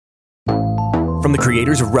From the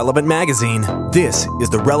creators of Relevant Magazine, this is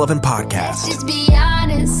the Relevant Podcast. Let's just be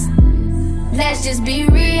honest. Let's just be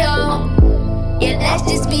real. Yeah, let's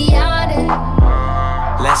just be honest.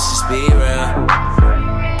 Let's just be real.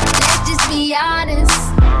 Let's just be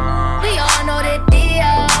honest. We all know the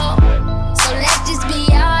deal. So let's just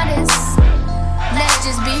be honest. Let's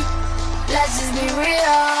just be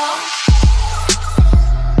real.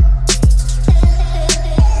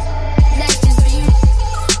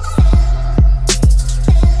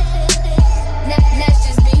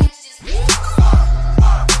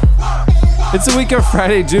 It's the week of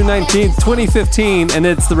Friday, June 19th, 2015, and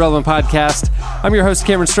it's the Relevant Podcast. I'm your host,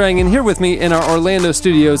 Cameron Strang, and here with me in our Orlando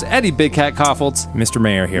studios, Eddie Big Cat Koffoltz. Mr.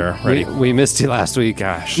 Mayor here. Ready? We missed you last week.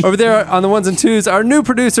 Gosh. Over there on the ones and twos, our new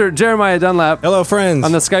producer, Jeremiah Dunlap. Hello, friends.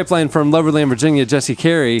 On the Skype line from Loverland, Virginia, Jesse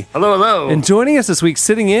Carey. Hello, hello. And joining us this week,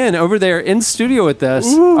 sitting in over there in studio with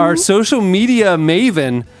us, our social media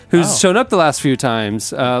maven, who's shown up the last few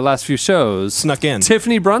times, last few shows. Snuck in.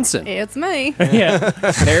 Tiffany Brunson. It's me. Yeah.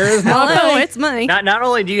 There's my Hello, it's me. Not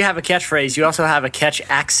only do you have a catchphrase, you also have a catch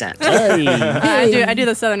accent. I do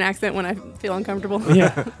the southern accent when I feel uncomfortable.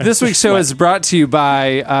 Yeah. This week's show is brought to you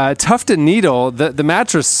by Tuft & Needle, the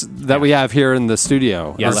mattress that we have here in the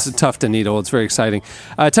studio. Yes. It's Tuft & Needle. It's very exciting.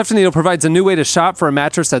 Tuft & Needle provides a new way to shop for a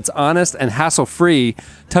mattress that's honest and hassle-free.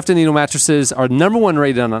 Tuft & Needle mattresses are #1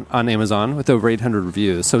 rated on Amazon with over 800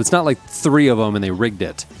 reviews. So it's not like 3 of them and they rigged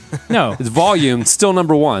it. No. It's volume, still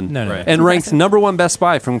 #1. No. Right. And ranked #1 Best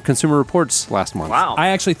Buy from Consumer Reports last month. Wow. I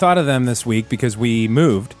actually thought of them this week because we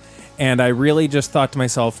moved, and I really just thought to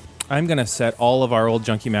myself, I'm going to set all of our old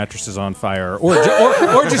junky mattresses on fire, or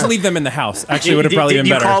just leave them in the house. Actually, would have probably been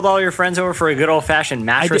better. You called all your friends over for a good old-fashioned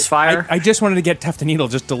mattress fire? I just wanted to get Tuft & Needle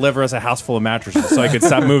just deliver us a house full of mattresses so I could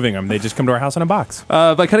stop moving them. They just come to our house in a box.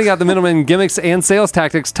 By cutting out the middleman gimmicks and sales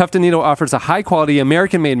tactics, Tuft & Needle offers a high-quality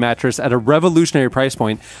American-made mattress at a revolutionary price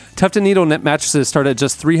point. Tuft & Needle net mattresses start at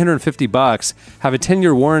just $350, have a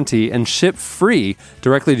 10-year warranty, and ship free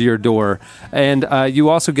directly to your door. And you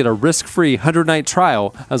also get a risk-free 100-night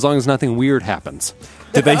trial as long as nothing weird happens.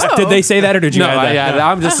 Did they say that, or did you add that?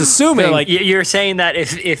 I'm just assuming. Like, You're saying that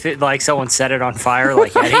if it, like someone set it on fire,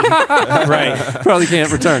 like Eddie, right? Probably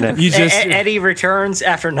can't return it. You just Eddie returns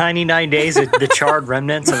after 99 days of the charred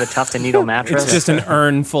remnants of a Tuft & Needle mattress. It's just an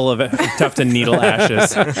urn full of Tuft & Needle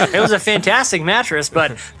ashes. It was a fantastic mattress,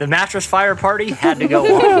 but the mattress fire party had to go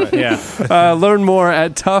on. Yeah. Learn more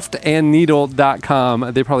at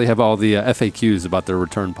tuftandneedle.com. They probably have all the FAQs about their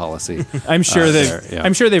return policy. I'm sure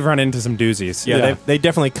I'm sure they've run into some doozies. Yeah. They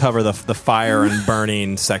definitely cover the fire and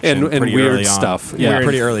burning section and pretty weird early on. stuff. Yeah,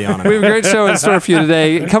 pretty early on. We have a great show in store for you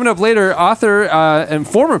today. Coming up later, author and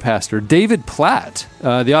former pastor David Platt,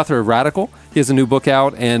 the author of Radical. He has a new book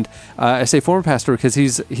out, and I say former pastor because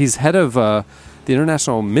he's head of the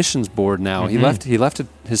International Missions Board now. Mm-hmm. He left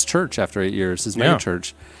his church after 8 years, his main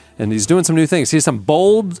church, and he's doing some new things. He has some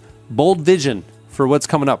bold vision for what's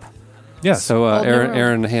coming up. Yeah. So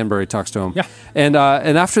Aaron Hanbury talks to him. Yeah. And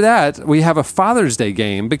after that, we have a Father's Day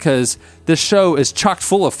game because this show is chock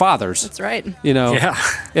full of fathers. That's right. You know. Yeah.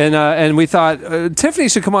 And we thought Tiffany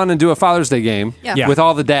should come on and do a Father's Day game Yeah. with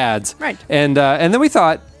all the dads. Right. And then we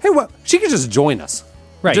thought, hey, she could just join us.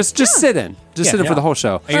 Right. Just sit in. Sit in for the whole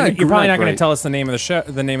show. You're probably not going to tell us the name of the show,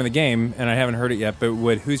 the name of the game, and I haven't heard it yet. But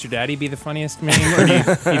would "Who's Your Daddy" be the funniest name, or do you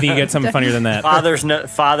think you get something funnier than that?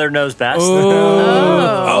 Father knows best.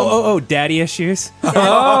 Oh, daddy issues.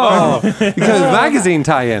 Oh, because magazine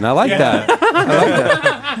tie-in. I like that.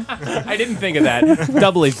 I didn't think of that.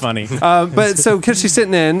 Doubly funny. But so because she's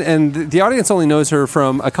sitting in, and the audience only knows her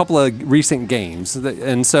from a couple of recent games,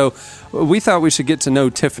 and so we thought we should get to know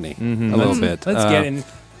Tiffany a little bit. Let's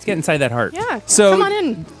get inside that heart. Yeah. So- come on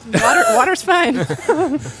in. Water's fine.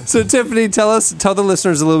 So Tiffany, tell the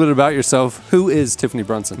listeners a little bit about yourself. Who is Tiffany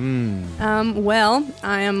Brunson? Well,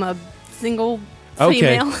 I am a single Okay.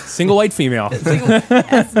 female. Single white female. Single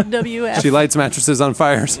SWF. She lights mattresses on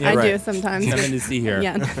fires. I right. do sometimes. Nothing to see here.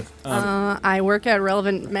 Yeah. I work at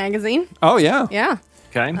Relevant Magazine. Oh yeah. Yeah.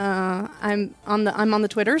 Okay. I'm on the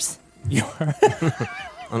Twitters. You are.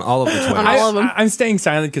 On all of the Twitter. On all of them. I'm staying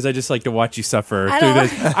silent because I just like to watch you suffer I through know.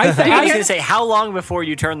 this. I was going to say, how long before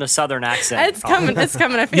you turn the Southern accent? It's coming. It's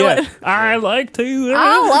coming. I feel it. I like to.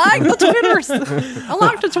 I like the Twitters. I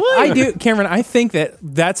like to tweet. I do, Cameron. I think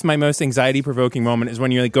that's my most anxiety-provoking moment is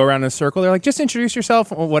when you like go around in a circle. They're like, just introduce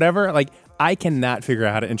yourself or whatever. Like, I cannot figure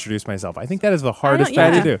out how to introduce myself. I think that is the hardest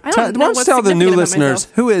thing to do. I don't know Why don't you what's tell the new significant about listeners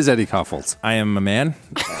myself. who is Eddie Koffoltz? I am a man.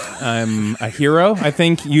 I'm a hero. I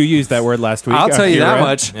think you used that word last week. I'll tell you that hero.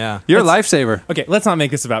 much. Yeah. You're a lifesaver. Okay, let's not make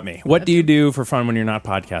this about me. What do you do for fun when you're not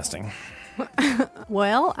podcasting?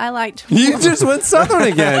 Well, I liked. You just went Southern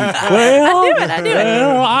again. I do it.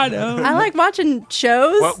 I know. I like watching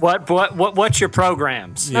shows. What's your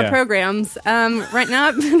programs? My programs. Right now,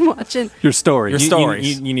 I've been watching. Your story. You,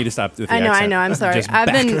 stories. you need to stop with the I know. accent. I'm sorry. Just I've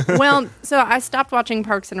back. been so I stopped watching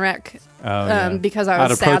Parks and Rec because I was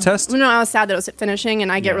Out of sad. protest? No, I was sad that it was finishing,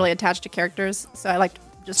 and I get really attached to characters, so I like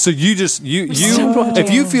just. So you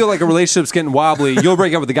if you feel like a relationship's getting wobbly, you'll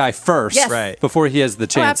break up with the guy first, Yes. Right. before he has the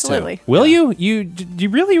chance absolutely. to. Will you? You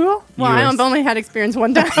really will? Well, I've only had experience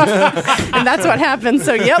one time, and that's what happened.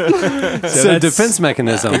 So, yep. So that's- defense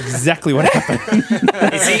mechanism. Exactly what happened.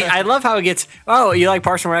 See, I love how it gets. Oh, you like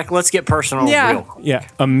Parks and Rec? Let's get personal. Yeah. Real quick. Yeah,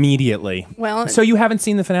 immediately. Well, So you haven't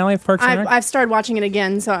seen the finale of Parks and Rec? I've started watching it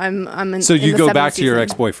again, so I'm in. So in you the go seventh back to your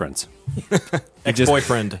season. ex-boyfriends.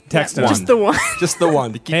 Ex-boyfriend. Text one. him. Just the one. Just the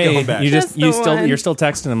one. To keep Hey, going back. Just the one. you're still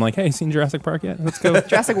texting him like, hey, seen Jurassic Park yet? Let's go.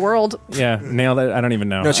 Jurassic World. Yeah, nailed it. I don't even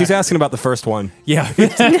know. No, she's asking about the first one. Yeah.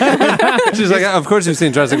 She's like, of course you've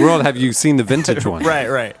seen Jurassic World. Have you seen the vintage one?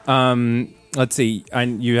 Right. Let's see.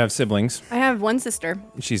 You have siblings. I have one sister.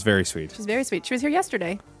 She's very sweet. She's very sweet. She was here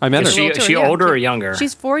yesterday. I met her. Is she Little tour, yeah. older or younger?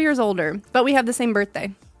 She's 4 years older, but we have the same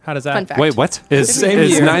birthday. How does that? Fun fact. Wait, what? Is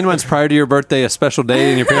Same 9 months prior to your birthday a special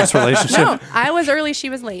day in your parents' relationship? No, I was early. She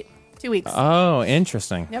was late. 2 weeks. Oh,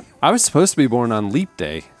 interesting. Yep. I was supposed to be born on Leap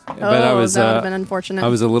Day, but I was that would have been unfortunate. I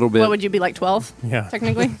was a little bit. What would you be, like 12? Yeah.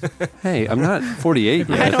 Technically? Hey, I'm not 48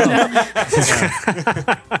 yet. I don't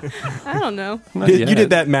know. I don't know. Not You yet. did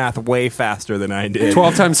that math way faster than I did.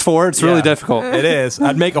 12 times 4. It's really Yeah. difficult. It is.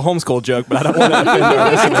 I'd make a homeschool joke, but I don't want to offend our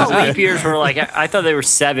I listeners. thought leap years were like. I thought they were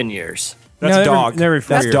 7 years. That's No, dog. they're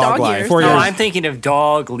 4 That's years. dog Dog life. years. 4 No, years. I'm thinking of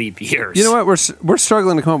dog leap years. You know what? We're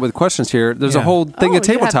struggling to come up with questions here. There's a Yeah. whole thing Oh, of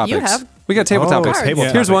table you topics. have. We got table Oh, topics. table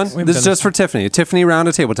Here's topics. one. We've This is done just for Tiffany. Tiffany round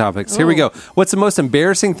of table topics. Here we go. What's the most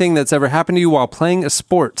embarrassing thing that's ever happened to you while playing a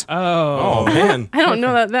sport? Oh, man. I don't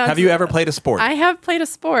know that. Have you ever played a sport? I have played a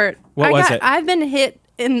sport. What was it? I've been hit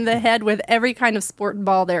in the head with every kind of sport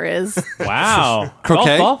ball there is. Wow.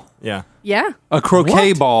 Croquet? Golf ball? yeah. Yeah. A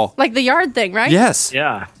croquet ball. Like the yard thing, right? Yes.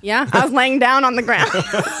 Yeah. Yeah. I was laying down on the ground.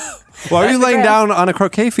 Why are you the laying grass. down on a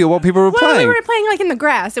croquet field while people were Well, playing? we were playing like in the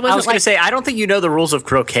grass. It I wasn't was going like to say, I don't think you know the rules of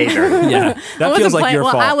croquet very well. Yeah. I That wasn't feels like playing, your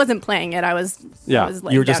well, fault. I wasn't playing it. I was. Yeah. I was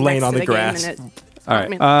You were just down laying next on to the game grass. and it All knocked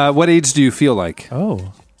me- right. What age do you feel like?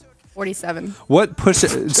 Oh. 47. What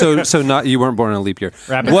pushes? So not you weren't born in a leap year.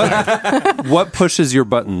 Rapid What pushes your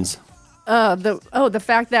buttons? The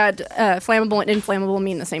fact that flammable and inflammable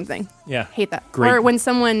mean the same thing. Yeah. Hate that. Great. Or when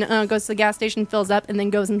someone goes to the gas station, fills up, and then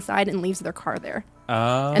goes inside and leaves their car there.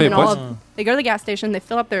 And Wait, then all what? they go to the gas station, they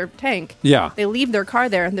fill up their tank. Yeah. They leave their car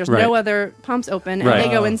there. There's Right. no other pumps open, and Right. they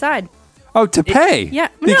go inside. Oh, to pay. Yeah,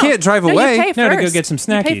 You can't drive no, away. You pay No, to go first. get some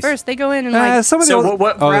You pay snackies. first. They go in and like Somebody So else-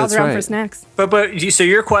 what- Oh, browse that's around right. for snacks. So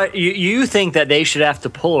you're quite. You think that they should have to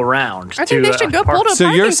pull around? I think to, they should go pull to a So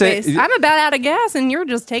parking you're saying- space. I'm about out of gas, and you're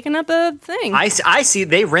just taking up a thing. I see.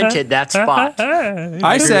 They rented that spot.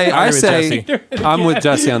 I say, I agree with Jesse. I'm with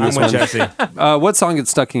Jesse on I'm this with one. Jesse. What song gets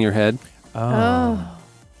stuck in your head?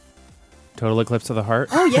 Total Eclipse of the Heart.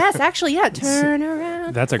 Oh yes, actually, yeah. Turn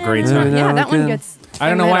around. That's a great turn song. around. Yeah, that one Again. gets. I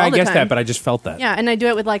don't know in my why head I all the guessed time. that, but I just felt that. Yeah, and I do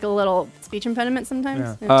it with like a little speech impediment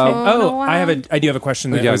sometimes. Yeah. I do have a question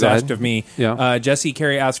that Yeah, was go ahead. asked of me. Yeah. Jesse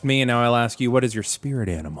Carey asked me, and now I'll ask you, what is your spirit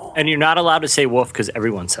animal? And you're not allowed to say wolf because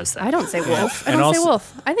everyone says that. I don't say wolf. I And don't say also-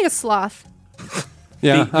 wolf. I think it's sloth.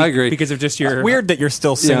 Yeah, I agree. Because of just your Weird that you're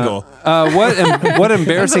still single. Yeah. What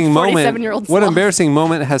embarrassing I'm a moment? 47-year-old What sloth. embarrassing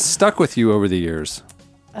moment has stuck with you over the years?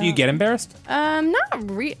 Do you get embarrassed?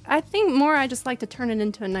 I think more. I just like to turn it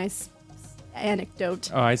into a nice anecdote.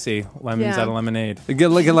 Oh, I see. Lemons Yeah. out of lemonade.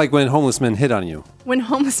 Like when homeless men hit on you. When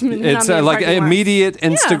homeless men hit It's on me in like parking lots. immediate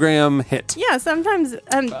Instagram hit. Yeah, sometimes.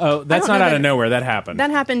 Oh, that's not out of nowhere. That happened.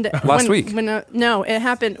 That happened Last week. No, it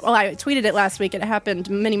happened. Well, I tweeted it last week. It happened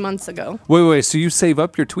many months ago. Wait. So you save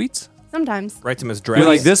up your tweets? Sometimes. Writes him as You're dress.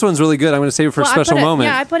 like, this one's really good. I'm going to save it for a Well, I special put it- moment.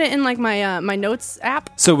 Yeah, I put it in like my notes app.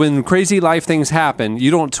 So when crazy life things happen,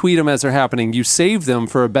 you don't tweet them as they're happening. You save them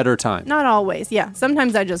for a better time. Not always. Yeah,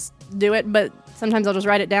 sometimes I just do it, but sometimes I'll just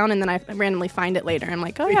write it down and then I randomly find it later. I'm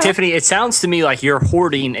like, oh yeah. Tiffany, it sounds to me like you're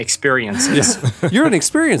hoarding experiences. You're an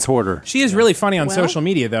experience hoarder. She is really funny on Well- social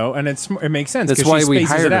media, though, and it makes sense. That's 'cause why she we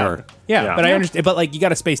spaces hired it out. her. Yeah, Yeah. but I understand. But like, you got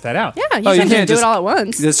to space that out. Yeah, you Oh, you can't can't do just- it all at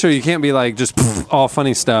once. That's true. You can't be like just all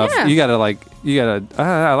funny stuff. Yeah. You gotta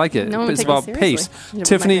I like it. No one It's take me about seriously. pace. Yeah, with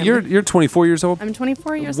Tiffany, my you're family. 24 years old. I'm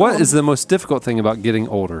 24 years What old. is the most difficult thing about getting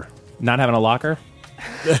older? Not having a locker.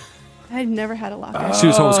 I never had a locker. She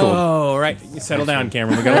was homeschooled. Oh, right. Settle down,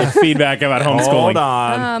 Cameron. We got a little feedback about homeschooling. Hold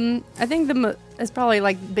on. I think it's probably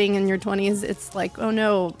like being in your 20s. It's like, oh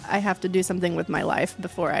no, I have to do something with my life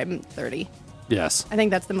before I'm 30. Yes. I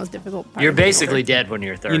think that's the most difficult part. You're of being basically older. dead when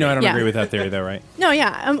you're 30. You know, I don't Yeah. agree with that theory, though, right? No,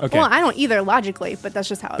 yeah. Okay. Well, I don't either logically, but that's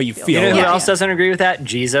just how But it you feels. feel You know it. who else doesn't agree with that?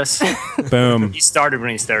 Jesus. Boom. He started when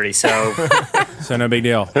he's 30, so So no big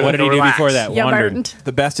deal. What did he do Relax. before that? Yeah, Wandered. burned.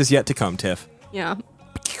 The best is yet to come, Tiff. Yeah.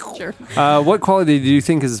 Sure. What quality do you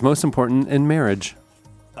think is most important in marriage?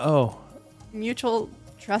 Oh. Mutual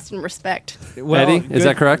trust and respect. Well, Eddie, good. is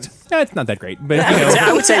that correct? No, it's not that great, but you know,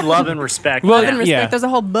 I would say love and respect. Well, Love and respect. yeah. There's a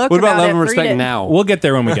whole book What about about love it. and Read respect it. now? we'll get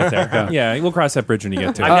there when we get there. Yeah, we'll cross that bridge when you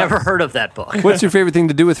get to it. I've never heard of that book. What's your favorite thing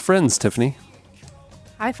to do with friends, Tiffany?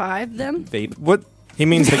 High five them. Vape. What? He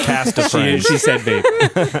means the cast of Friends. She said vape.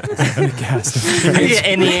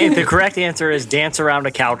 And the correct answer is dance around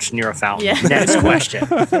a couch near a fountain. Yeah. Next question.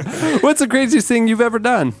 What's the craziest thing you've ever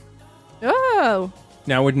done? Oh.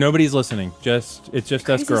 Now, when nobody's listening, it's just us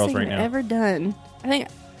Craziest girls thing right I've now. Ever done? I think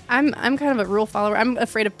I'm kind of a rule follower. I'm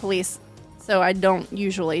afraid of police, so I don't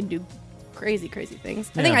usually do crazy things.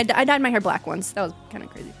 I think I dyed my hair black once. That was kind of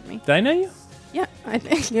crazy for me. Did I know you? Yeah, I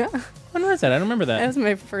think. Yeah, When was that? I don't remember that that. was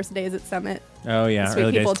my first days at Summit. Oh yeah, Sweet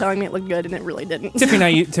early people days. telling me it looked good, and it really didn't. Tiffany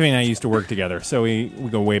and I used to work together, so we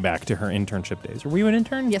go way back to her internship days. Were you an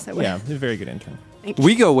intern? Yes, I was. Yeah, a very good intern.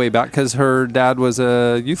 We go way back because her dad was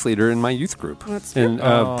a youth leader in my youth group. That's true. And,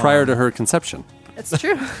 prior to her conception. That's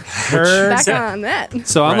true. Her, Back on that.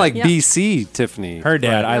 So I'm Right. like BC, Tiffany. her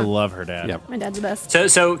dad, I love her dad. Yep. My dad's the best.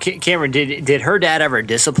 So Cameron, did her dad ever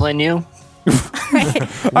discipline you?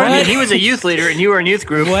 I mean, he was a youth leader and you were in youth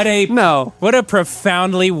group. No. What a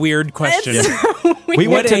profoundly weird question. We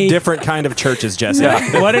went to a- different kind of churches, Jesse.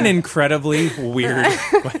 What an incredibly weird.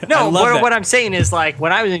 No, I love that. what I'm saying is, like,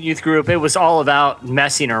 when I was in youth group, it was all about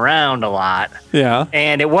messing around a lot, Yeah.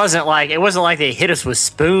 and it wasn't like they hit us with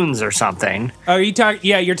spoons or something. Oh, you're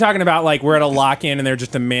talking about like we're at a lock-in and they're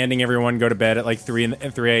just demanding everyone go to bed at like 3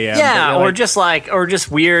 a.m. Yeah, But or you're just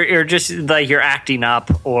weird, or just like you're acting up,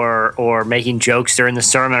 or making jokes during the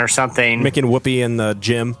sermon or something. Making whoopee in the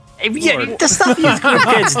gym. Yeah, the stuff youth group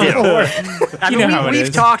kids do. I You mean, know how it we've is.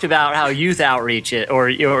 talked about how youth outreach or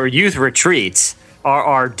youth retreats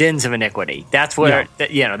are dens of iniquity. That's where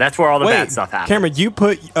that's where all the bad stuff happens. Cameron, you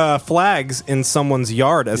put flags in someone's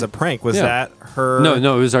yard as a prank. Was Yeah. that her? No,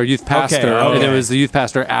 it was our youth pastor, Okay. and it was the youth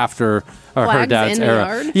pastor after her Flags dad's in the era.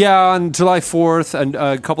 yard? Yeah, on July 4th, and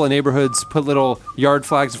a couple of neighborhoods put little yard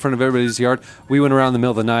flags in front of everybody's yard. We went around in the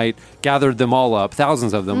middle of the night, gathered them all up,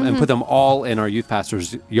 thousands of them, Mm-hmm. and put them all in our youth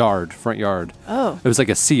pastor's yard, front yard. Oh. It was like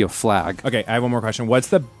a sea of flag. Okay, I have one more question. What's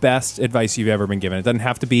the best advice you've ever been given? It doesn't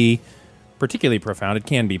have to be particularly profound. It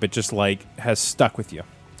can be, but just like has stuck with you.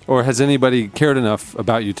 Or has anybody cared enough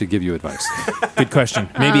about you to give you advice? Good question.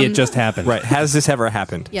 Maybe it just happened. Right. Has this ever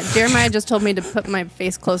happened? Yeah, Jeremiah just told me to put my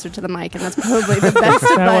face closer to the mic, and that's probably the best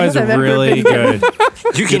That advice was I've ever really been given.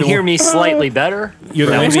 good. You can hear me slightly better. You're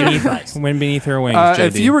the That wind was good beneath, advice. wind beneath her wings,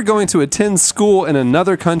 If JD. you were going to attend school in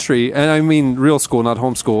another country, and I mean real school, not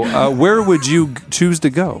homeschool, where would you choose to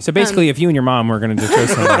go? So basically, if you and your mom were going to just go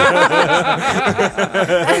somewhere,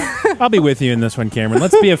 I'll be with you in this one, Cameron.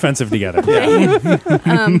 Let's be offensive together.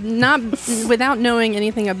 Not without knowing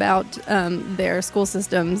anything about their school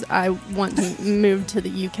systems. I want to move to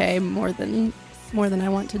the UK more than I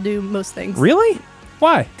want to do most things. Really?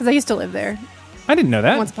 Why? Because I used to live there I didn't know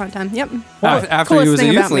that. once upon a time. Yep. After he Coolest was a thing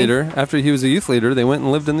youth about me. leader, they went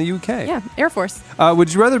and lived in the UK. Yeah, Air Force.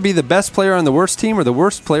 Would you rather be the best player on the worst team or the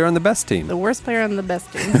worst player on the best team? The worst player on the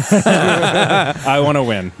best team. I want to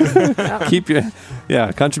win. Keep your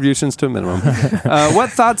contributions to a minimum. What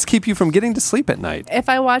thoughts keep you from getting to sleep at night? If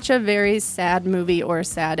I watch a very sad movie or a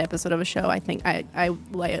sad episode of a show, I think I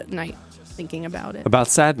lay at night thinking about it. About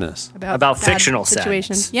sadness. About sad fictional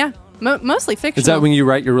situations. sadness. Yeah, mostly fictional. Is that when you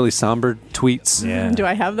write your really somber tweets? Yeah. Do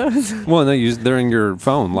I have those? Well, no, they're in your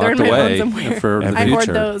phone, They're locked in my away phone somewhere. for the I future. hoard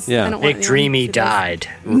those. Yeah. I don't want Mick anyone Dreamy to see those. died.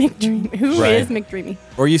 Mick Dreamy. Who Right. is Mick Dreamy?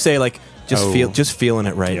 Or you say like just Oh. feeling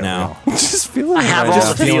it right now. Just feeling I have right all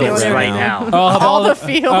now. the feeling feels it right right now. All the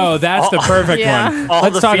feels. Oh, that's the perfect Yeah. one. All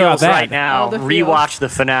Let's the talk feels about that. right now. All the feels. Rewatch the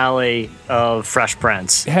finale of Fresh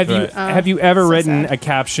Prince. Have you Right. have you ever so written sad. a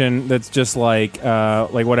caption that's just like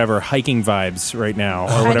whatever hiking vibes right now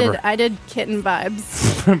or whatever? I did kitten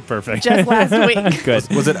vibes Perfect. just last week. Good.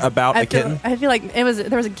 Was it about I the kitten? feel like there was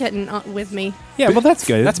a kitten with me. Yeah, well that's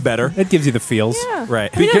good. That's better. It gives you the feels. Yeah.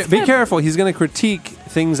 Right. Be that's good. careful. He's going to critique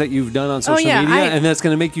things that you've done on social yeah, media, and that's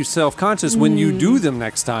going to make you self-conscious when you do them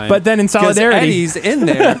next time. But then in 'Cause solidarity- Eddie's in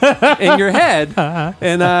there in your head,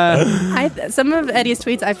 and Some of Eddie's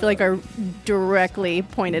tweets I feel like are directly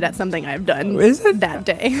pointed at something I've done that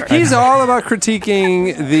day. he's all about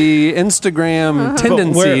critiquing the Instagram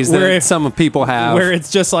tendencies Where that if- some people have. Where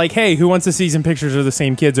it's just like, hey, who wants to see some pictures of the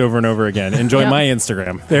same kids over and over again? Enjoy Yep. my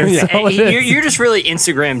Instagram. There's Hey, all it is. you're just really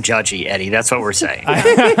Instagram judgy, Eddie. That's what we're saying.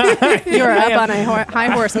 You're up on a high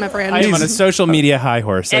horse, my friend. I am on a social media high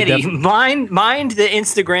horse. I Eddie, mind the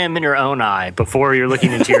Instagram in your own eye before you're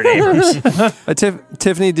looking into your neighbors.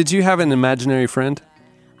 Tiffany, did you have an imaginary friend?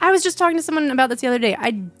 I was just talking to someone about this the other day.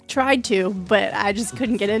 I tried to, but I just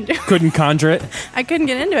couldn't get into it. couldn't conjure it. I couldn't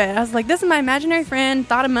get into it. I was like, this is my imaginary friend,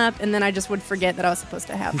 thought him up, and then I just would forget that I was supposed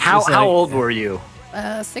to have him. How old were you?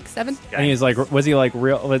 6, 7. And he was like, was he like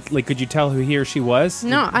real? Like, could you tell who he or she was?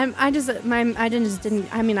 No, I didn't.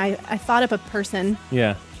 I mean, I thought up a person,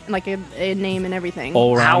 Yeah. like a name and everything.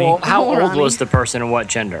 Old Ronnie. How Old old Ronnie. was the person and what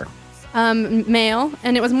gender? Male,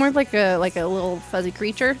 and it was more like a little fuzzy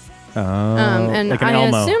creature. And like an I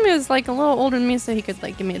Elmo. assume he was like a little older than me, so he could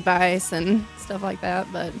like give me advice and stuff like that.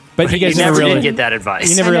 But But you guys never really did get that advice.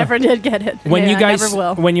 You never- I never did get it. When Yeah, you guys, I never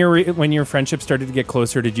will. when your friendship started to get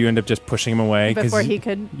closer, did you end up just pushing him away? 'Cause Before he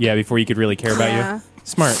could. Yeah, before he could really care about Yeah. you.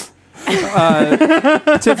 Smart.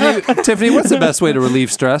 Tiffany, what's the best way to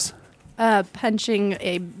relieve stress? Punching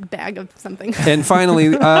a bag of something. And finally,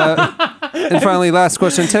 last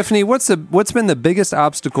question, Tiffany. What's been the biggest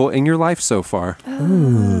obstacle in your life so far?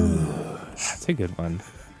 That's a good one.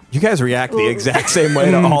 You guys react the exact same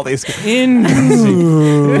way to all these.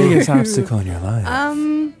 Biggest obstacle in your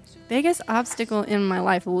life. Biggest obstacle in my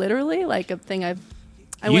life, literally, like a thing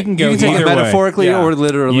You can go You can take either it metaphorically way. Yeah. or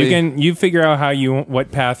literally. You figure out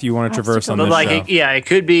what path you want to traverse on Obstacle. this But like, show.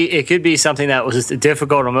 it could be something that was just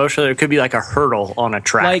difficult emotionally. It could be like a hurdle on a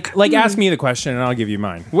track. Like ask me the question and I'll give you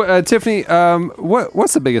mine. Tiffany,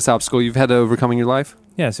 what's the biggest obstacle you've had to overcome in your life?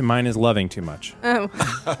 Yeah, so mine is loving too much. Oh,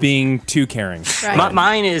 Being too caring. right.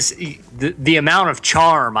 Mine is the amount of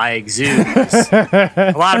charm I exude.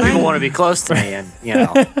 A lot of people want to be close to me, and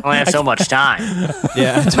I only have so much time.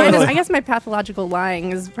 Yeah, Mine is, I guess my pathological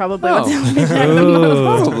lying is probably Oh. what's held me back the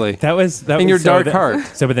most. Probably. That was In your dark that- heart.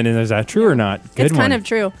 So, but then is that true or not? Good It's kind one. of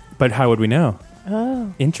true. But how would we know?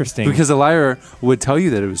 Oh, interesting. Because a liar would tell you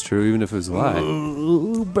that it was true, even if it was a lie.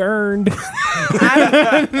 Ooh, burned.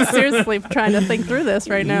 I'm seriously trying to think through this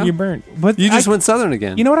right now. You burned. But You just went Southern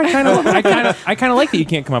again. You know what? I kind of like that you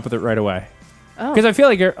can't come up with it right away. Because I feel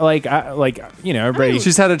like you're everybody.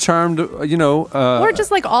 She's had a charmed, Or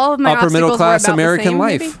just like all of my upper middle obstacles class were about American the same,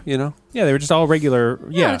 life. maybe? Yeah, they were just all regular.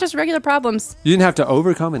 Yeah, Yeah, just regular problems. You didn't have to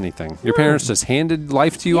overcome anything. Your parents just handed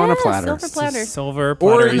life to you on a Yeah, platter. silver platter. silver. or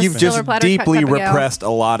platter. you've Silver just platter deeply cup of gal. repressed a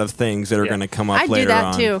lot of things that are going to come up I later do that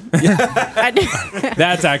on. too. I do,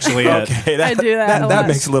 That's actually it. Okay, I do that a That lot.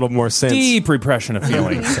 makes a little more sense. Deep repression of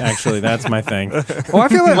feelings. Actually, that's my thing. Well, I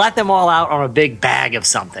feel like Let them all out on a big bag of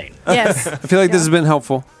something. yes. this has been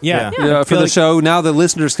helpful. Yeah. Yeah. For the show, now the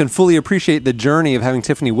listeners can fully appreciate the journey of having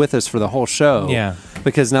Tiffany with us for the whole show. Yeah.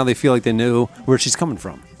 Because now they feel like they know where she's coming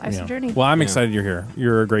from. Life's a journey. Well, I'm excited you're here.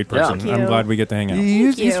 You're a great person. Thank I'm you. glad we get to hang out. You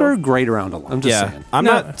you. sort of great around a lot. I'm just Yeah, saying. I'm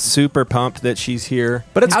No. not super pumped that she's here,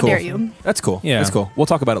 but it's How cool. dare you. That's cool. Yeah. That's cool. We'll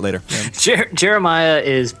talk about it later. Jeremiah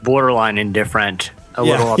is borderline indifferent, a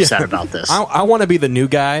little upset about this. I want to be the new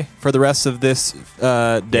guy for the rest of this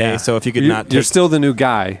day. Yeah. So if you could not, You're take- still the new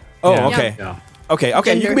guy. Oh, Yeah. okay. Yeah. Okay. You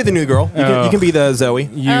Gender. can be the new girl. You can be the Zoe.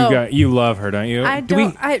 You love her, don't you? I Do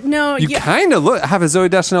don't. No. You yeah. kind of have a Zoe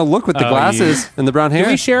Deschanel look with the Oh, glasses and the brown hair. Do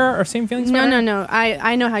we share our same feelings? No, about her? no.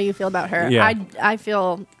 I know how you feel about her. Yeah. I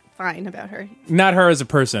feel fine about her. Not her as a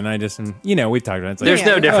person. I just, we've talked about it. It's like, There's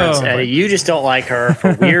no Yeah. difference, Oh. Eddie. You just don't like her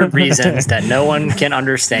for weird reasons that no one can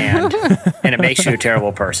understand, and it makes you a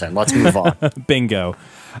terrible person. Let's move on. bingo.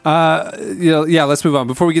 Let's move on.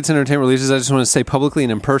 Before we get to entertainment releases, I just want to say publicly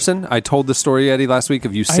and in person, I told the story, Eddie, last week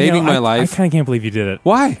of you saving my I life. kind of can't believe you did it.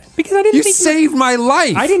 Why? Because I didn't You think saved my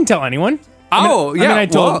life. I didn't tell anyone. Oh, yeah. I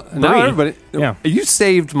told well, now Bree. everybody. Yeah. You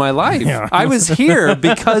saved my life. Yeah. I was here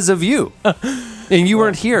because of you. And you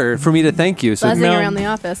weren't here for me to thank you. So Buzzing no. around the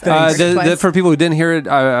office. for people who didn't hear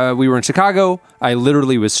it, we were in Chicago. I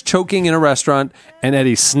literally was choking in a restaurant, and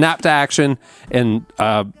Eddie snapped to action and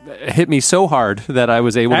hit me so hard that I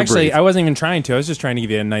was able to Actually, breathe. I wasn't even trying to. I was just trying to give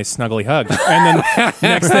you a nice snuggly hug. And then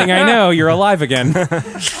next thing I know, you're alive again. I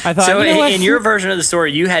thought, So, you know what? in your version of the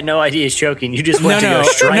story, you had no idea he's choking. You just went to go no,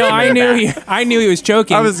 strike him I in the knew back. I knew he was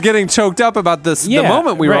choking. I was getting choked up about this. The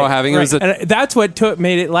moment we were all having. It was and that's what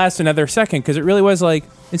made it last another second because it really was like,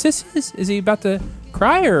 is he about to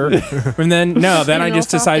crier. And then I Funeral just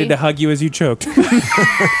decided coffee. to hug you as you choked.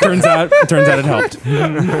 turns out it helped.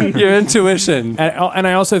 Your intuition. And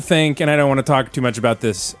I also think, and I don't want to talk too much about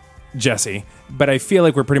this, Jesse, but I feel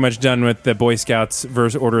like we're pretty much done with the Boy Scouts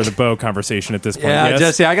versus Order of the Bow conversation at this point. Yeah, yes?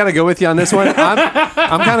 Jesse, I got to go with you on this one. I'm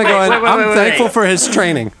kind of going. I'm thankful for his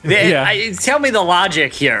training. Yeah. Tell me the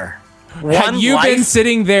logic here. Had you been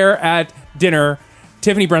sitting there at dinner,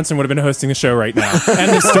 Tiffany Brunson would have been hosting the show right now.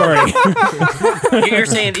 End of story. You're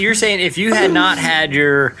saying if you had not had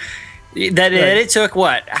your that it took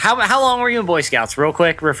what? How long were you in Boy Scouts? Real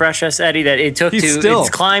quick, refresh us, Eddie. That it took to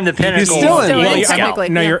climb the pinnacle. He's still in of Eagle Boy Scout. Scout. Technically,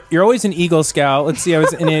 No, yeah. you're always an Eagle Scout. Let's see, I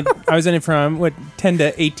was in it from 10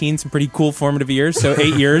 to 18, some pretty cool formative years. So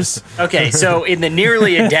 8 years. Okay, so in the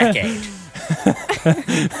nearly a decade.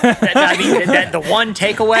 The one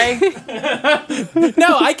takeaway.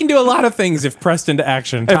 No, I can do a lot of things if pressed into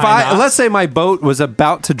action. If let's say my boat was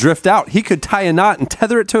about to drift out, he could tie a knot and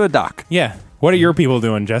tether it to a dock. Yeah. What are your people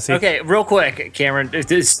doing, Jesse? Okay, real quick, Cameron.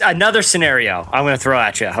 There's another scenario I'm going to throw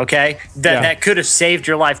at you. Okay, that could have saved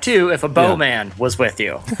your life too if a bowman was with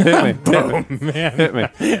you. Hit me.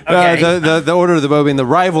 Okay. The Order of the Bow being the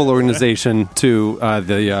rival organization to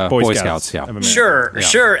the Boy Scouts. Yeah. of America.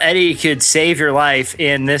 Sure, Eddie could save your life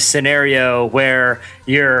in this scenario where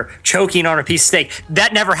you're choking on a piece of steak.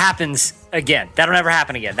 That never happens again. That'll never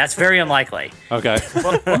happen again. That's very unlikely. Okay.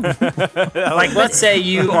 Like, let's say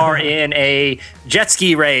you are in a jet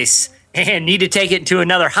ski race and need to take it to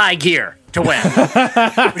another high gear to win. Would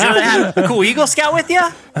you rather have a cool Eagle Scout with you?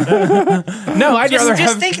 No, I'd rather Just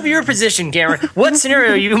have think of your position, Cameron. What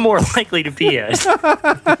scenario are you more likely to be in?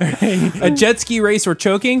 a jet ski race or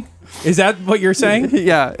choking. Is that what you're saying?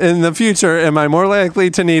 Yeah. In the future, am I more likely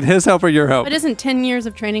to need his help or your help? But isn't 10 years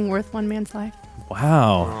of training worth one man's life?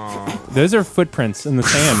 Wow. Those are footprints in the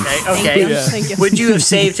sand. Okay. Thank you. Would you have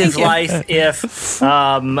saved his Thank you. life if,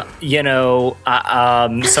 some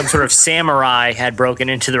sort of samurai had broken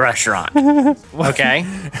into the restaurant? Okay.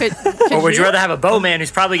 Could Or would you rather have a bowman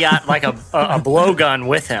who's probably got like a blowgun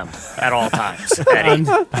with him at all times? Eddie?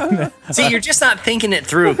 See, you're just not thinking it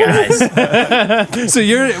through, guys. So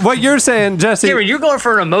what you're saying, Jesse? Cameron, you're going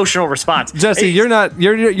for an emotional response. Jesse,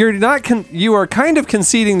 Hey, you are kind of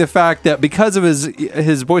conceding the fact that because of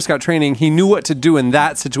his Boy Scout training, he knew what to do in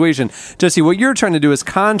that situation. Jesse, what you're trying to do is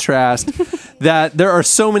contrast that there are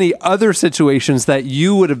so many other situations that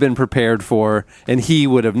you would have been prepared for and he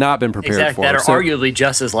would have not been prepared exactly, for. that are arguably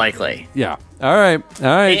just as likely. Yeah. All right.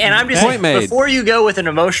 And I'm just Point made. before you go with an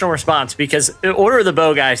emotional response, because Order of the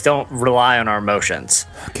Bow guys don't rely on our emotions.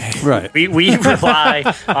 Okay. Right. We rely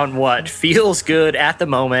on what feels good at the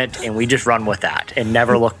moment, and we just run with that and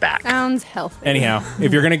never look back. Sounds healthy. Anyhow,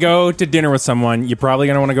 if you're going to go to dinner with someone, you're probably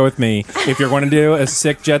going to want to go with me. If you're going to do a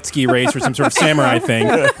sick jet ski race or some sort of samurai thing,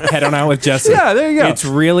 head on out with Jesse. Yeah, there you go. It's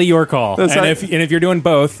really your call. That's And right. if you're doing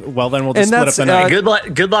both, well, then we'll just And split up the that's,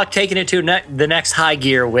 night. Good luck taking it to the next high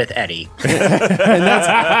gear with Eddie.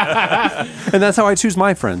 And that's how I choose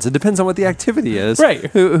my friends. It depends on what the activity is. Right.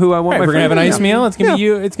 Who I want my We're going to have a friend nice with. meal. It's going to be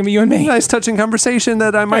you. It's going to be you and me. Nice touching conversation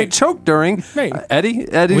that I might Right. choke during. Right. Eddie's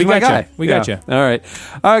We my gotcha. guy. We gotcha. All right.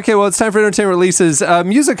 Okay, well, it's time for entertainment releases.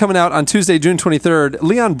 Music coming out on Tuesday, June 23rd.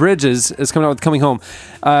 Leon Bridges is coming out with Coming Home.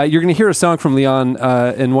 You're going to hear a song from Leon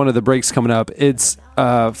in one of the breaks coming up. It's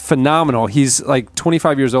phenomenal. He's like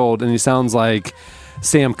 25 years old, and he sounds like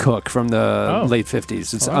Sam Cooke from the late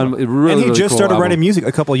 50s. It's really, And he really just cool started album. writing music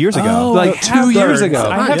a couple years ago. Like I have 2 years heard- ago.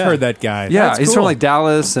 I have Yeah. heard that guy. Yeah, That's he's cool. from like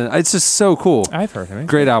Dallas, and it's just so cool. I've heard him.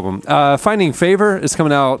 Great album. Finding Favor is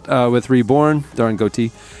coming out with Reborn, Darn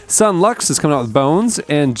Goatee. Sun Lux is coming out with Bones,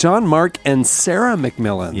 and John Mark and Sarah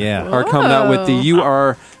McMillan Yeah. are coming out with the Whoa. You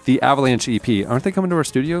Are the Avalanche EP. Aren't they coming to our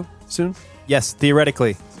studio soon? Yes,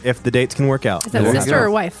 theoretically, if the dates can work out. Is that There you sister go. or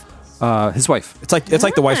wife? His wife. It's like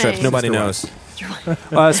the White Stripes. Nice. Nobody Sister knows.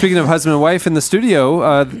 Speaking of husband and wife in the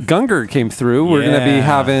studio, Gunger came through. We're going to be Yeah.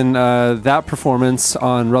 having that performance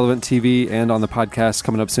on Relevant TV and on the podcast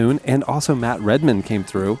coming up soon. And also Matt Redman came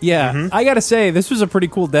through. Yeah. I got to say, this was a pretty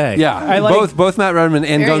cool day. Yeah, I like both Matt Redman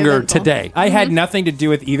and Very Gunger eventful. today. I had nothing to do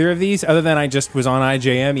with either of these other than I just was on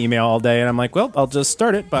IJM email all day, and I'm like, well, I'll just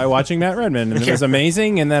start it by watching Matt Redman. And it was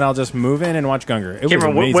amazing, and then I'll just move in and watch Gunger. It was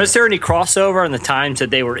Cameron, amazing. was there any crossover in the times that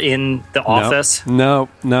they were in the office? No,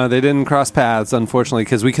 they didn't cross paths. episodes, unfortunately,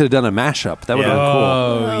 because we could have done a mashup. That would have been cool.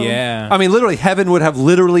 Oh, yeah. I mean, literally, heaven would have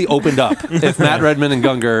literally opened up if Matt Redman and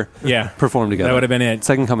Gunger performed together. That would have been it.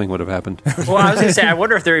 Second Coming would have happened. Well, I was going to say, I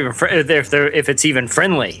wonder if they're even if it's even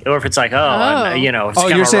friendly, or if it's like, it's kind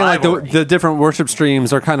you're of saying like rivalry. the different worship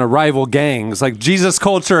streams are kind of rival gangs, like Jesus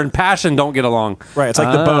culture and Passion don't get along. Right, it's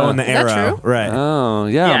like the bow and the Is that arrow. true? Right. Oh,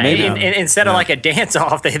 yeah, maybe. And instead of like a dance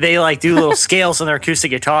off, they like do little scales on their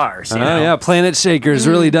acoustic guitars. You know? Yeah, Planet Shakers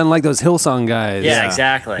really doesn't like those Hillsong guys. Yeah,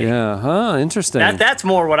 exactly. Yeah, interesting. That's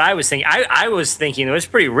more what I was thinking. I was thinking it was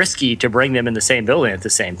pretty risky to bring them in the same building at the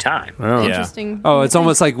same time. Oh. Interesting. Oh, it's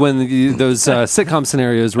almost like when those sitcom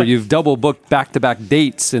scenarios where you've double booked back-to-back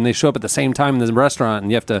dates and they show up at the same time in the restaurant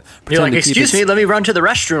and you have to pretend You're like, to keep excuse me, let me run to the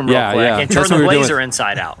restroom real quick and turn That's the what we were doing blazer with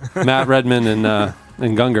inside out. Matt Redman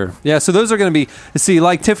and Gunger. Yeah, so those are going to be, see,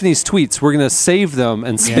 like Tiffany's tweets, we're going to save them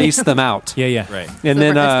and space them out. Yeah. Right. And So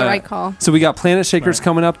then, that's the right call. So we got Planet Shakers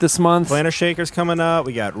coming up this month. Planet Shakers coming up.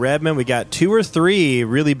 We got Redman. We got 2 or 3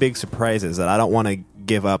 really big surprises that I don't want to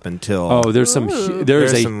give up until. Oh, there's some.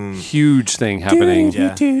 There's a some huge thing happening.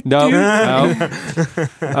 Yeah. No.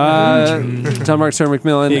 John Mark Sarah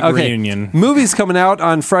McMillan. Big reunion. Movies coming out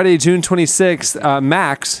on Friday, June 26th.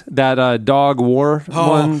 Max, that dog war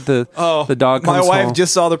one. The dog. My comes wife home.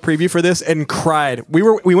 just saw the preview for this and cried. We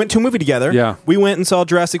went to a movie together. Yeah. We went and saw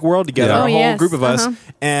Jurassic World together. Yeah. A Oh, whole yes. group of us.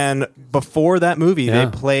 And before that movie, Yeah.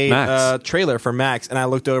 they played Max. a trailer for Max, and I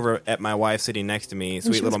looked over at my wife sitting next to me,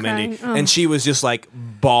 sweet she little was Mindy, crying. Oh. and she was just like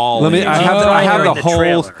bawling. I have during the the whole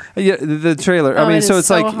trailer. the trailer. Oh, I mean, it so is it's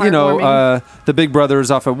so like heartwarming. the big brother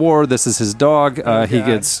is off at war. This is his dog. He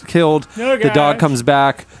gets killed. The dog comes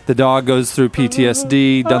back. The dog goes through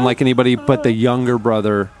PTSD. Doesn't like anybody but the younger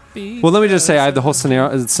brother. Well, let me just say, I have the whole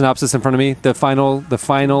synopsis in front of me. The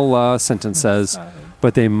final sentence says,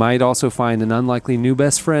 "But they might also find an unlikely new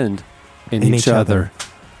best friend in each other."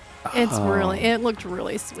 It's it looked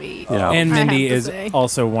really sweet. Yeah. And I have Mindy to is say.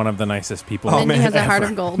 also one of the nicest people. Mindy has a heart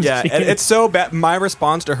of gold. Yeah, and it's so bad. My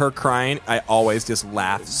response to her crying, I always just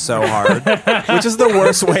laugh so hard, which is the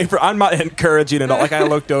worst way for. I'm not encouraging at all. Like I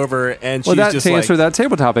looked over and she's just to like, answer that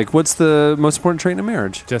table topic, what's the most important trait in a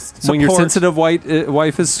marriage? Just when your support. sensitive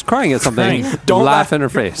wife is crying at something, Don't laugh in her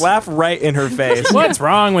face. Laugh right in her face. What's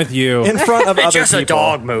wrong with you? In front of It's other just people. a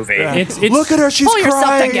dog movie. It's Look at her, she's Pull yourself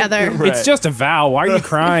crying. together. Right. It's just a vow. Why are you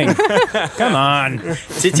crying? Come on.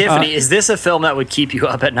 See, Tiffany, is this a film that would keep you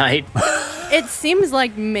up at night? It seems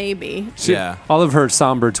like maybe. Yeah. All of her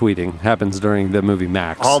somber tweeting happens during the movie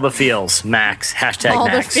Max. All the feels, Max. Hashtag All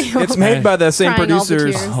Max. the feels. It's made by the same Crying all the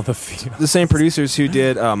producers. tears. All the feel. The same producers who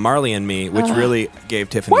did Marley and Me, which really gave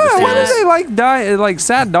Tiffany the Why do feels. they like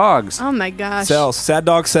sad dogs? Oh my gosh. Sell. Sad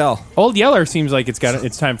Dog Sell. Old Yeller seems like it's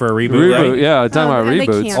time for a reboot. Reboot, right? yeah, talking about and they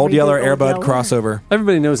reboots. can't. Old Reboot Yeller Old Airbud Yeller. crossover.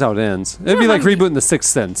 Everybody knows how it ends. It'd be like rebooting The Sixth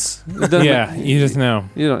Sense. It doesn't- Yeah, you just know.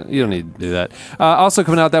 You don't need to do that. Also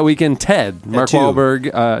coming out that weekend, Ted, Mark 2.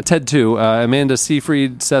 Wahlberg, Ted 2, Amanda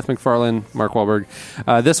Seyfried, Seth MacFarlane, Mark Wahlberg.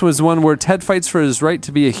 This was one where Ted fights for his right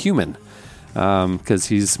to be a human because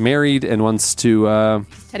he's married and wants to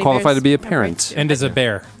Teddy qualify bears to be a have parent. rights. And as a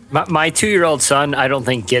bear. My 2-year-old son, I don't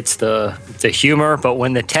think gets the humor, but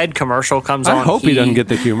when the Ted commercial comes I on, hope he doesn't get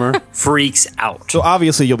the humor. freaks out. So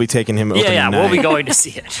obviously you'll be taking him opening Yeah, we'll night. be going to see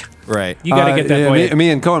it. Right. You got to get that yeah, boy.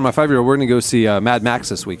 me and Cohen, my 5-year-old, we're going to go see Mad Max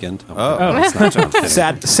this weekend. That's not John.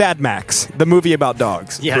 Sad Max, the movie about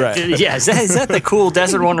dogs. Yeah, Right. yeah. Is that the cool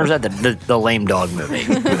desert one, or is that the lame dog movie?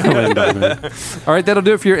 All right, that'll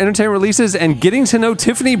do it for your entertainment releases and getting to know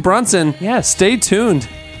Tiffany Brunson. Yeah, stay tuned.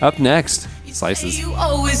 Up next, Slices. You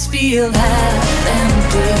always feel half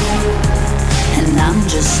empty, and I'm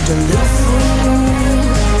just a little fool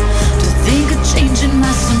to think of changing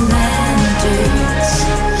my semantics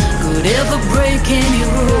could ever break any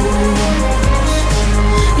rules.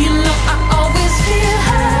 You know I always feel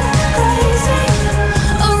half crazy,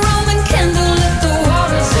 a Roman candle at the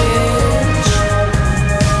water's edge.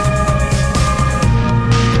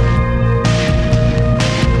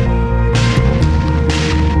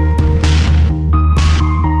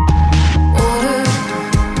 Water,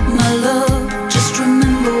 my love, just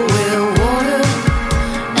remember we're water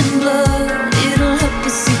and blood. It'll help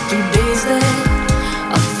us see through days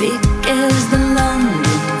that are thick as the London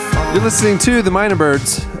fog. You're listening to the Minor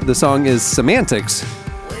Birds. The song is Semantics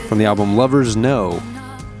from the album Lovers Know.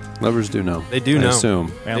 Lovers do know. They do I know.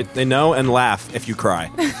 assume. They know and laugh if you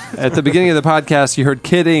cry. At the beginning of the podcast, you heard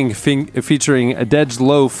Kidding featuring Dej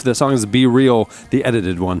Loaf. The song is Be Real, the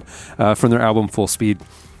edited one, from their album Full Speed.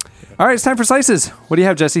 All right, it's time for Slices. What do you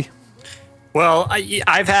have, Jesse? Well,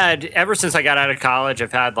 I've had, ever since I got out of college,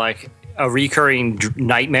 I've had like a recurring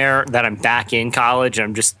nightmare that I'm back in college and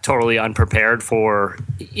I'm just totally unprepared for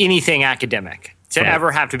anything academic to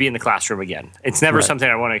ever have to be in the classroom again. It's never something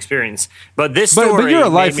I want to experience. But this story but you're a made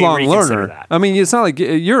me lifelong reconsider learner. that. I mean, it's not like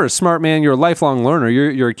you're a smart man. You're a lifelong learner.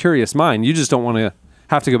 You're a curious mind. You just don't want to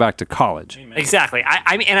have to go back to college. Exactly.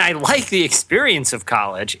 I mean, and I like the experience of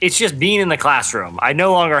college. It's just being in the classroom. I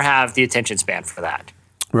no longer have the attention span for that.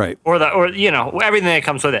 Right. Or everything that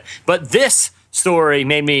comes with it. But this story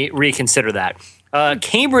made me reconsider that.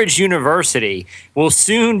 Cambridge University will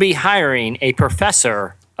soon be hiring a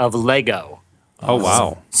professor of Lego. Oh,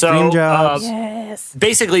 wow. So Dream jobs. Yes.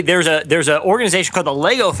 basically, there's an organization called the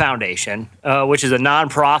Lego Foundation, which is a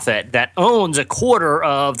nonprofit that owns a quarter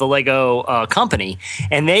of the Lego company,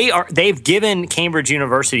 and they've given Cambridge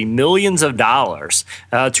University millions of dollars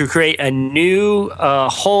to create a new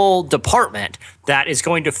whole department that is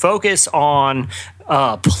going to focus on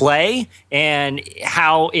play and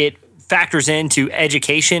how it factors into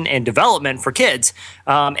education and development for kids.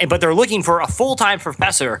 But they're looking for a full-time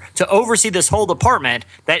professor to oversee this whole department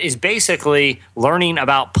that is basically learning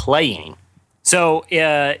about playing. So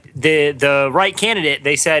the right candidate,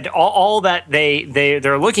 they said all that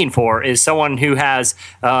they're looking for is someone who has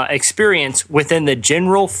experience within the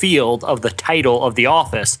general field of the title of the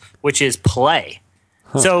office, which is play.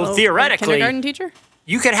 So theoretically, kindergarten teacher?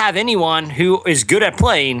 You could have anyone who is good at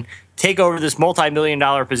playing take over this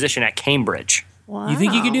multi-million-dollar position at Cambridge. Wow. You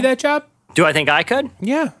think you could do that job? Do I think I could?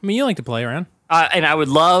 Yeah. I mean, you like to play around. And I would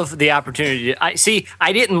love the opportunity. I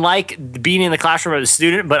didn't like being in the classroom as a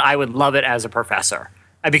student, but I would love it as a professor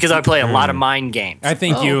because I play a lot of mind games. I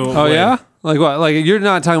think you. Oh, yeah? Like what? Like you're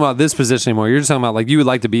not talking about this position anymore. You're just talking about like you would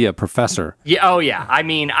like to be a professor. Yeah. Oh, yeah. I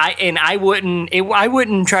mean, I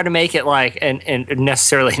wouldn't try to make it like an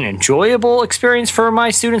necessarily an enjoyable experience for my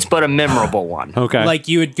students, but a memorable one. Okay. Like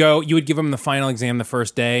you would give them the final exam the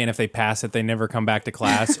first day, and if they pass it, they never come back to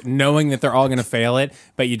class, knowing that they're all going to fail it.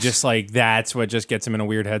 But you just that's what just gets them in a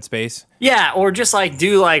weird headspace. Yeah, or just like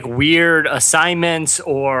do like weird assignments,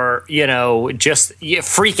 or just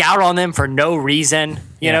freak out on them for no reason.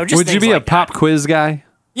 Just would you be a pop quiz guy?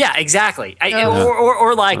 Yeah, exactly.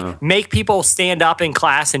 Or make people stand up in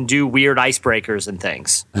class and do weird icebreakers and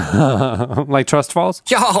things. Like trust falls?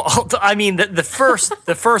 Yo, I mean, the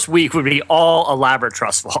first week would be all elaborate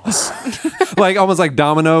trust falls. Like almost like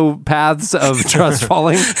domino paths of trust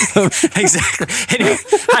falling. Exactly. And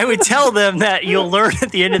I would tell them that you'll learn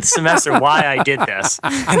at the end of the semester why I did this,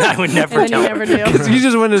 and I would never tell them. You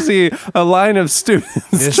just want to see a line of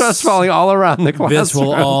students trust falling all around the classroom. This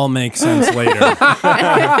will all make sense later.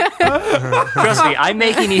 Trust me, I'm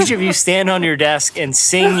making each of you stand on your desk and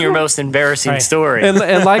sing your most embarrassing story. And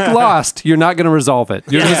like Lost, you're not going to resolve it.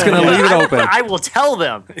 You're just going to leave it open. I will tell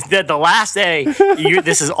them that the last day,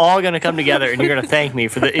 this is all going to come together, and you're going to thank me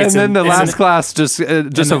for the. And then the last class just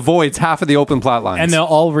avoids half of the open plot lines. And they'll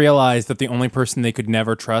all realize that the only person they could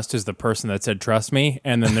never trust is the person that said "trust me,"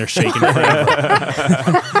 and then they're shaking forever.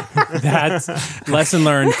 That's lesson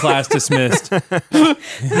learned. Class dismissed.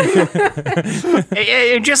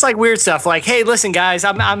 Just like weird stuff, like, hey, listen, guys,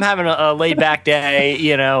 I'm having a laid back day.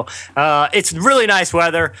 It's really nice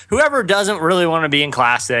weather. Whoever doesn't really want to be in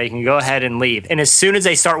class today can go ahead and leave. And as soon as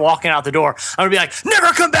they start walking out the door, I'm gonna be like, never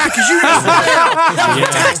come back because you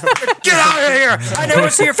just get out of here. I never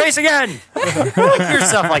see your face again. Weird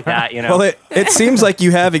stuff like that. Well, it seems like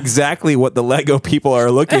you have exactly what the Lego people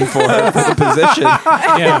are looking for the position.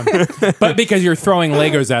 Yeah, but because you're throwing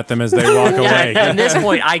Legos at them as they walk away. At this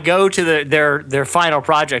point, I go to their final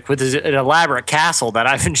project with an elaborate castle that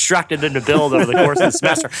I've instructed them to build over the course of the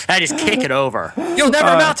semester. And I just kick it over. You'll never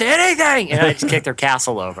amount to anything. And I just kick their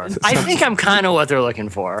castle over. I think I'm kind of what they're looking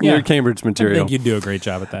for. You're Cambridge I material. think you'd do a great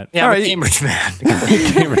job at that. Yeah, I'm a Cambridge man.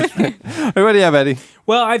 Cambridge. What do you have, Eddie?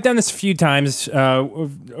 Well, I've done this a few times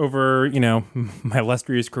over, my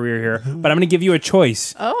illustrious career here, but I'm going to give you a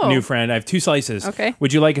choice, new friend. I have two slices. Okay.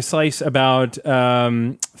 Would you like a slice about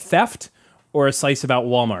theft or a slice about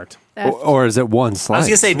Walmart? Or is it one slice? I was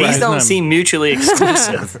going to say, these don't seem mutually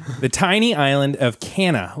exclusive. The tiny island of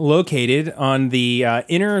Canna, located on the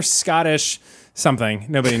inner Scottish something.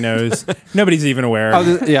 Nobody knows. Nobody's even aware.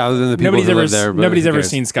 Other than the people who live there. But Nobody's who ever cares?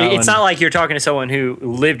 seen Scotland. It's not like you're talking to someone who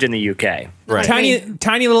lived in the UK. Right.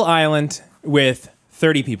 Tiny little island with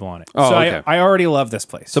 30 people on it. Oh, so okay. I already love this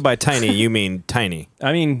place. So by tiny, you mean tiny.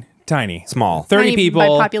 I mean, tiny. Small. 30 tiny people. by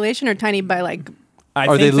population or tiny by like? I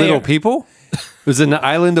Are they think little people? It was an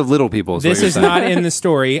island of little people. This is not in the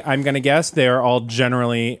story. I'm going to guess they are all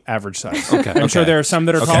generally average size. Okay. I'm sure there are some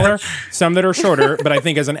that are taller, some that are shorter, but I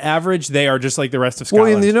think as an average, they are just like the rest of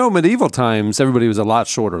Scotland. Well, you know, medieval times, everybody was a lot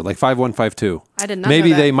shorter, like 5'1", 5'2". I did not Maybe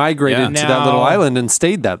know that. they migrated to that Now- little island and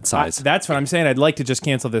stayed that size. That's what I'm saying. I'd like to just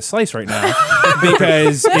cancel this slice right now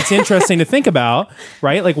because it's interesting to think about,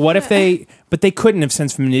 right? Like, what if but they couldn't have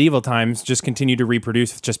since medieval times just continued to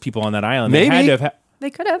reproduce with just people on that island. They Maybe. had to have. They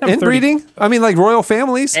could have. Inbreeding? I mean, like royal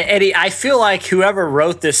families. Eddie, I feel like whoever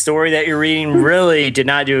wrote this story that you're reading really did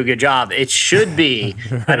not do a good job. It should be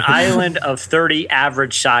an island of 30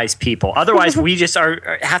 average-sized people. Otherwise, we just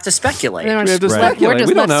have to speculate. We're have to just speculate.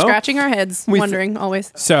 We don't left know. scratching our heads, wondering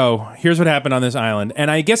always. So here's what happened on this island, and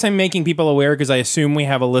I guess I'm making people aware because I assume we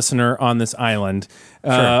have a listener on this island.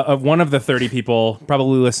 Of one of the 30 people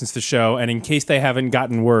probably listens to the show, and in case they haven't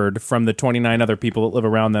gotten word from the 29 other people that live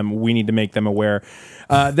around them, we need to make them aware.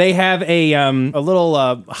 They have a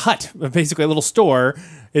little hut, basically a little store.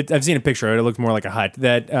 I've seen a picture of it. It looks more like a hut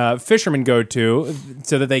that fishermen go to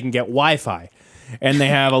so that they can get Wi-Fi. And they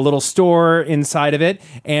have a little store inside of it.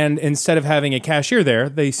 And instead of having a cashier there,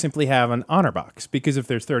 they simply have an honor box. Because if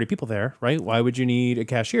there's 30 people there, right, why would you need a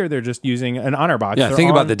cashier? They're just using an honor box. Yeah, They're think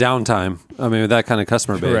about on- the downtime. I mean, with that kind of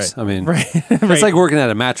customer base. Right. I mean, Right. it's like working at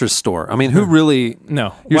a mattress store. I mean, who really?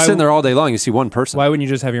 No. You're Why- sitting there all day long. You see one person. Why wouldn't you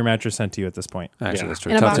just have your mattress sent to you at this point? Actually, that's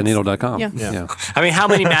true. In a box. ToughToNeedle.com. Yeah. I mean, how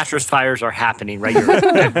many mattress fires are happening regularly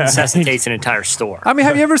that necessitates an entire store? I mean,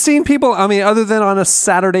 have you ever seen people? I mean, other than on a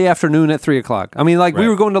Saturday afternoon at 3:00. I mean, like we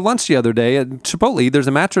were going to lunch the other day at Chipotle. There's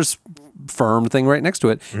a mattress firm thing right next to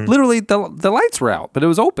it. Literally, the lights were out, but it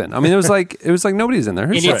was open. I mean, it was like nobody's in there.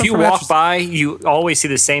 And if you walk by, you always see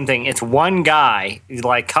the same thing. It's one guy,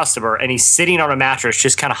 like customer, and he's sitting on a mattress,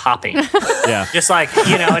 just kind of hopping. Yeah. Just like,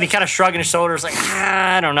 and he kind of shrugging his shoulders, like,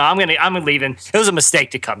 I don't know, I'm leaving. It was a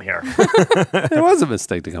mistake to come here. it was a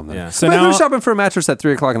mistake to come there. Yeah. So So now, now- who's shopping for a mattress at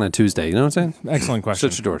 3:00 on a Tuesday? You know what I'm saying? Excellent question.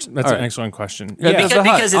 Shut your doors. That's All an right. excellent question. Yeah, Yeah. there's a hut,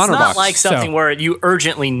 Because it's honor not box. like something So- where you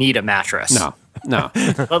urgently need a mattress. No.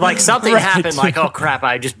 But like something happened, like, oh crap,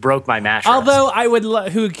 I just broke my mattress. Although I would,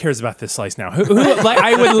 who cares about this slice now? Like,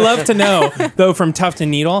 I would love to know though from Tuft and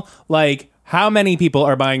Needle, like how many people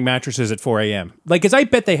are buying mattresses at 4 a.m. Like, because I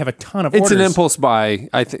bet they have a ton of It's orders. an impulse buy,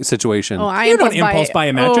 I think, situation. Oh, I You don't impulse buy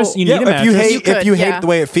a mattress. You need a if mattress. you hate could, if you hate yeah. the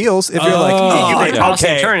way it feels, if you're you've like, been tossing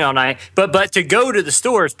and okay, turning all night, but to go to the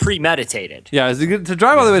store is premeditated. Yeah, to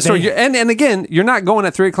drive all the way to the store. And again, you're not going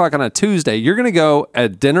at 3:00 on a Tuesday. You're going to go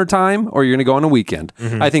at dinner time or you're going to go on a weekend.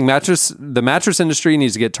 I think the mattress industry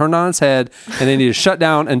needs to get turned on its head and they need to shut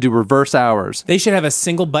down and do reverse hours. They should have a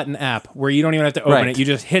single button app where you don't even have to open Right. it. You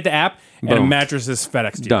just hit the app and a Boom. mattress is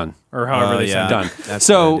FedEx to you. Done. Or however they yeah. send it. Done. That's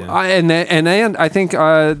So, a good idea. and I think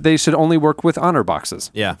they should only work with honor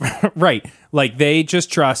boxes. yeah, Right. Like they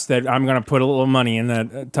just trust that I'm going to put a little money in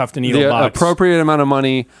that Tuft and Needle The box. appropriate amount of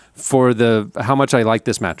money for how much I like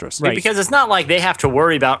this mattress. Right. Because it's not like they have to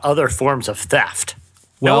worry about other forms of theft.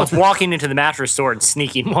 No Well- one's walking into the mattress store and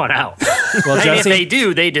sneaking one out. Well, And if Jesse- they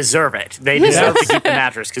do, they deserve it. They deserve to keep the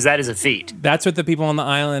mattress because that is a feat. That's what the people on the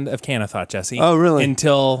island of Canna thought, Jesse. Oh, really?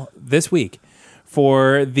 Until this week.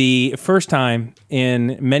 For the first time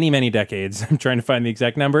in many, many decades, I'm trying to find the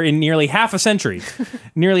exact number, in nearly half a century,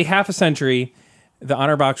 the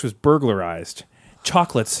honor box was burglarized.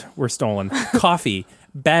 Chocolates were stolen. Coffee,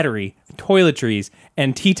 battery, toiletries,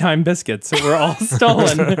 and tea time biscuits were all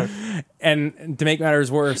stolen. And to make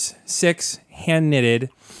matters worse, 6 hand-knitted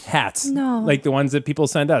hats. No. Like the ones that people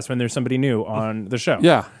send us when there's somebody new on the show.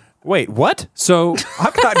 Yeah. wait, what? So,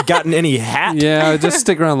 I've not gotten any hat. yeah, just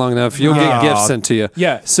stick around long enough. You'll get gifts sent to you.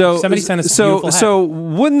 Yeah, So somebody sent us a beautiful hat. So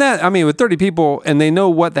wouldn't that? I mean, with 30 people, and they know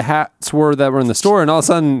what the hats were that were in the store, and all of a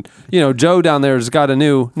sudden, Joe down there has got a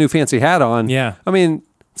new fancy hat on. Yeah. I mean,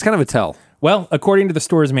 it's kind of a tell. Well, according to the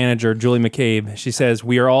store's manager, Julie McCabe, she says,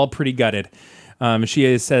 we are all pretty gutted.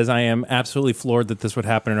 She says, I am absolutely floored that this would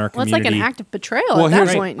happen in our Well, it's community. like an act of betrayal at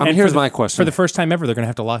that point. And here's for the- my question. For the first time ever, they're going to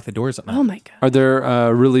have to lock the doors at night. Oh my god. Are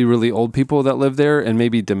there really, really old people that live there and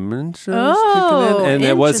maybe dementia Oh, kicking in? And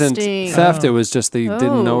it wasn't interesting. theft. It was just they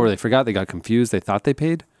didn't know Oh. or they forgot. They got confused. They thought they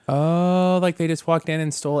paid. Oh, like they just walked in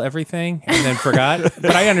and stole everything and then forgot?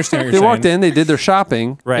 But I understand what They you're saying. walked in, they did their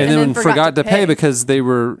shopping, Right. and And then then forgot to pay pay. because they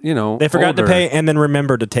were, They forgot to older. pay and then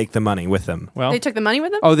remembered to take the money with them. Well, They took the money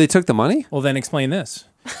with them? Oh, they took the money? well, then explain this.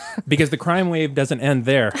 because the crime wave doesn't end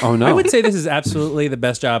there. Oh, no. I would say this is absolutely the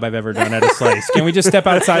best job I've ever done at a slice. Can we just step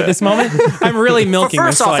outside this moment? I'm really milking Well,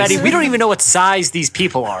 this first off, slice. Eddie, we don't even know what size these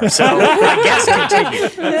people are. So I guess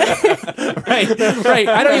continue. Right.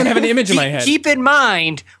 I don't even have an image in my head. Keep in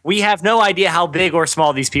mind, we have no idea how big or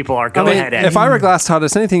small these people are. Go ahead, Eddie. If Ira Glass taught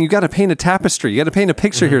us anything, you got to paint a tapestry. You got to paint a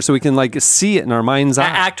picture here so we can like see it in our mind's eye.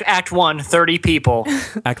 Act 1, 30 people,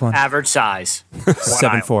 Act 1. average size.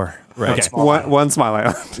 7-4. Right. Okay. One small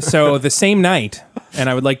island. So the same night, and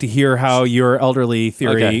I would like to hear how your elderly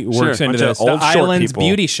theory Okay, works sure. into Bunch of this. The old, short Island's people.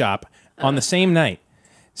 beauty shop on the same night,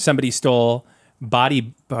 somebody stole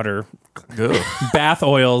body butter, bath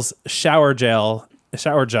oils, shower gels,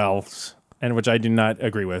 and which I do not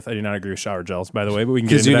agree with. I do not agree with shower gels, by the way, but we can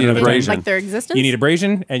get 'Cause into you that need another abrasion. time. Like their existence? You need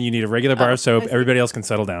abrasion and you need a regular bar of soap. I see. Everybody else can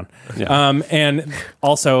settle down. Yeah. And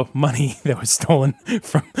also money that was stolen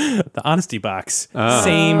from the honesty box.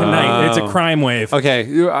 Same night. It's a crime wave. Okay,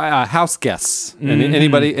 house guests.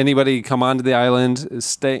 Anybody come onto the island?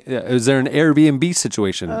 Stay? Is there an Airbnb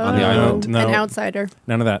situation on the island? No. An outsider.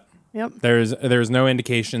 None of that. Yep. There's no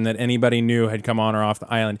indication that anybody new had come on or off the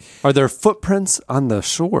island. Are there footprints on the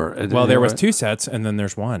shore? Well, there was 2 sets, and then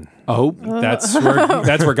there's 1. Oh, That's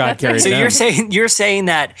where God carried So them. you're saying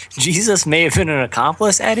that Jesus may have been an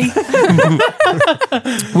accomplice, Eddie?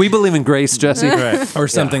 we believe in grace, Jesse. Right. Or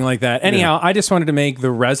something like that. Anyhow, I just wanted to make the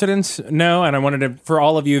residents know, and I wanted to, for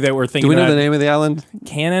all of you that were thinking Do we know about the name of the island?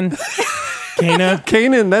 Canaan, Cana,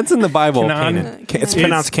 Canaan. That's in the Bible. Canaan. It's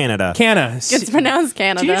pronounced Canada. Cana. It's pronounced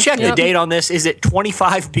Canada. Can you check the Yep. date on this? Is it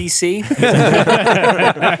 25 BC?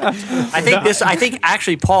 I think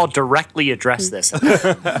actually Paul directly addressed this.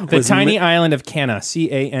 The tiny island of Cana,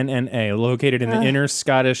 Canna, located in the inner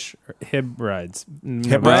Scottish Hebrides.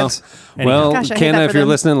 Hebrides? Well, Gosh, I hate Canada, that if for you're them.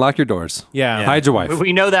 listening, lock your doors. Yeah. Hide your wife.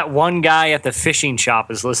 We know that one guy at the fishing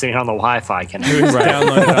shop is listening on the Wi-Fi connection.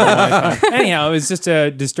 Downloaded on Wi-Fi. Anyhow, it was just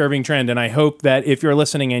a disturbing trend, and I hope that if you're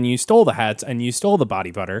listening and you stole the hats and you stole the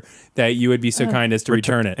body butter, that you would be so kind as to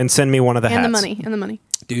return it. And send me one of the And hats. the money. And the money.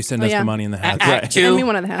 Do send Oh, us yeah. the money in the hats. Act Send 2. me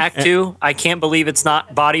one of the hats. Act 2. I can't believe it's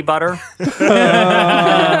not body butter.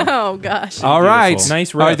 Oh, gosh. All right.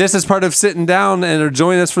 Nice All right, riff. this is part of sitting down and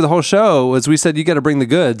joining us for the whole show. As we said, you got to bring the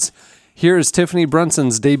goods. Here is Tiffany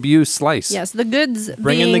Brunson's debut slice. Yes, the goods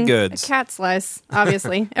Bring in the being goods. a cat slice,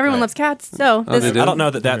 obviously. Everyone loves cats. So they this, do. I don't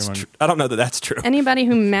know that that's Everyone. true. I don't know that that's true. anybody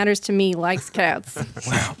who matters to me likes cats.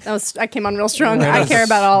 Wow. I came on real strong. I care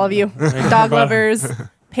about all of you. Dog lovers,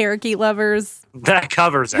 parakeet lovers. That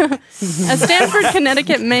covers it. A Stanford,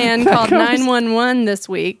 Connecticut man called 911 this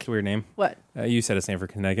week. Weird name. What? You said a Stanford,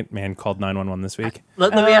 Connecticut man called 911 this week.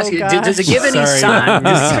 Let me Oh, ask you, does it give any Sorry. size?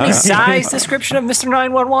 Does it give any size description of Mr.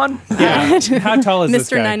 911? How tall is this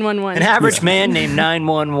Mr. guy? 911. An average man named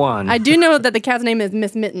 911. I do know that the cat's name is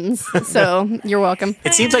Miss Mittens, so you're welcome.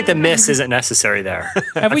 It seems like the miss isn't necessary there.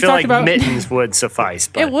 Have I we feel talked like about mittens would suffice.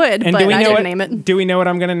 But It would, And but do we I know didn't what, name it. Do we know what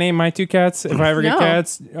I'm going to name my 2 cats if I ever get No.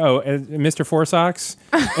 cats? Oh, Mr. Four Socks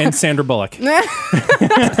and Sandra Bullock.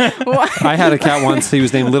 I had a cat once. He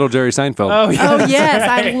was named Little Jerry Seinfeld. Oh, yeah. Oh, yes,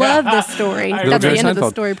 I love this story. Little That's the Jerry end of the Seinfeld.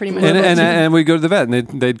 story, pretty much. And we'd go to the vet,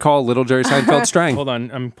 and they'd call Little Jerry Seinfeld Strang. Hold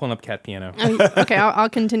on. I'm pulling up cat piano. Okay, I'll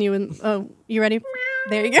continue. Oh, you ready?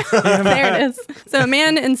 There you go. There it is. So a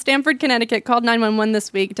man in Stamford, Connecticut called 911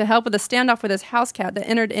 this week to help with a standoff with his house cat that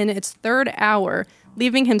entered in its 3rd hour,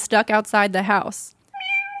 leaving him stuck outside the house.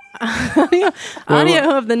 Audio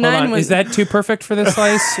of the Hold on. 911. Is that too perfect for this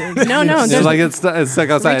slice? No, It's there's like it's stuck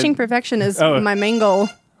outside. reaching perfection is Oh. my main goal.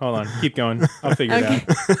 Hold on. Keep going. I'll figure it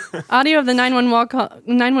out. Audio of the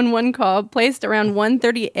 911 call placed around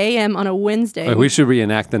 1:30 a.m. on a Wednesday We should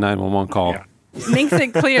reenact the 911 call. makes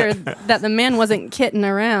it clear that the man wasn't kidding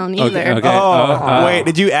around either. Okay. Wait,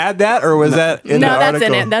 did you add that or was that in No, the that's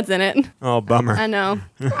article? in it. That's in it. Oh, bummer. I know.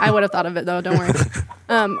 I would have thought of it though. Don't worry.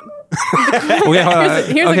 Okay, hold on.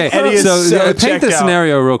 here's a Okay, quote. Eddie is so so paint checked the out.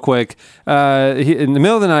 scenario real quick. He, in the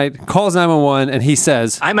middle of the night, calls 911, and he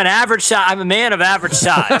says, I'm an average size. I'm a man of average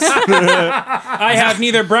size. I have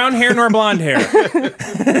neither brown hair nor blonde hair.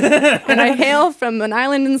 And I hail from an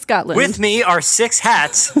island in Scotland. With me are 6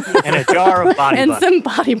 hats and a jar of body and butter. some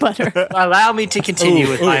body butter. Allow me to continue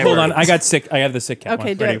with my Hold on. words. I got sick. I have the sick cat Okay,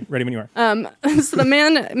 one. do Ready, it. ready when you are. So the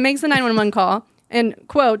man makes the 911 call and,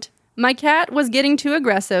 quote, my cat was getting too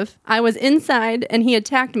aggressive. I was inside and he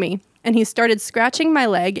attacked me and he started scratching my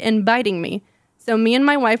leg and biting me. So me and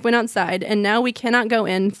my wife went outside and now we cannot go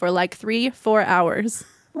in for like 3-4 hours.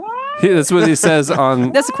 That's what he says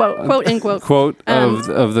on That's a quote, end quote.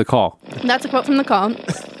 of the call. That's a quote from the call.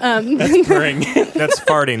 That's purring. That's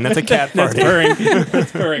farting. That's a cat That's farting. purring.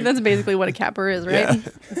 That's purring. That's basically what a capper is, right? Yeah.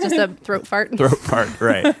 It's just a throat fart. Throat fart,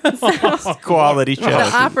 right. Quality show.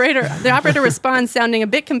 The operator responds sounding a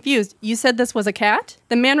bit confused. You said this was a cat?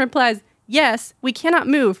 The man replies, yes, we cannot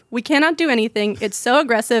move. We cannot do anything. It's so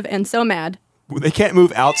aggressive and so mad. They can't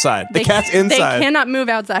move outside. The cat's inside. They cannot move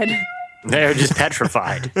outside. They're just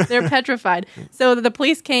petrified. They're petrified. So the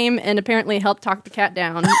police came and apparently helped talk the cat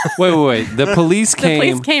down. Wait. The police came.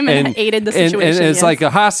 The police came and aided the situation. And it's yes. like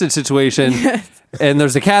a hostage situation. Yes. And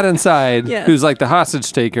there's a cat inside Yes. who's like the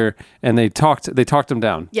hostage taker, and they talked him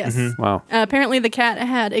down. Yes. Wow. Apparently the cat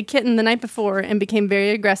had a kitten the night before and became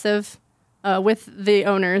very aggressive with the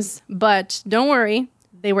owners. But don't worry,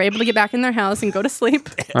 they were able to get back in their house and go to sleep.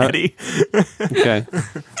 Eddie. Okay.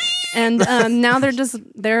 And now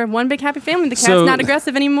they're one big happy family. The cat's not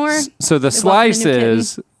aggressive anymore. So the They slice welcomed a new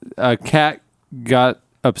is a cat got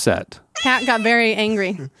upset. Cat got very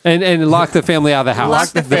angry. And locked the family out of the house.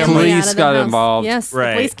 Locked the family out police of the got house. involved. Yes,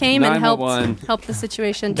 Right. the police came and 911. helped the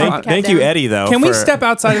situation. Talk the cat Thank you, down. Eddie, though. Can we for- step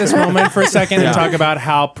outside of this moment for a second and talk about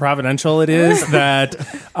how providential it is that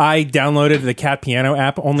I downloaded the Cat Piano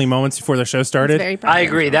app only moments before the show started? Very I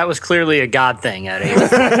agree. That was clearly a God thing, Eddie.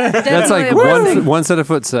 That's like one set of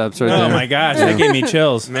footsteps right there. Oh my gosh, that gave me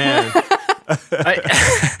chills. Man.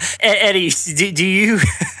 Eddie,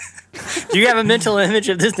 do you have a mental image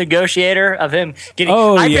of this negotiator of him getting?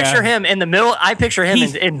 Oh, I yeah. picture him in the middle. I picture him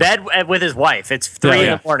in bed with his wife. It's 3 in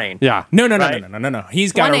the morning. Yeah. No. Right.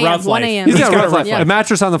 He's got 1 a rough 1 life. a.m. He's got a rough life. Yeah. A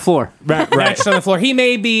mattress on the floor. Mattress on the floor. He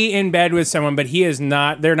may be in bed with someone, but he is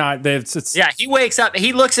not. They're not. It's, Yeah, he wakes up.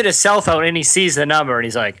 He looks at his cell phone and he sees the number and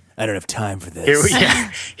he's like, I don't have time for this.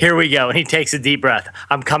 Here we go. And he takes a deep breath.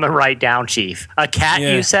 I'm coming right down, Chief. A cat,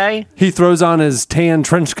 Yeah. you say? He throws on his tan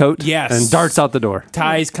trench coat Yes. and darts out the door.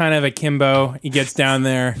 Ties kind of akimbo. He gets down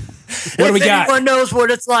there. What do we got? Anyone knows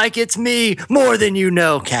what it's like, it's me. More than you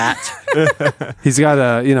know, cat. He's got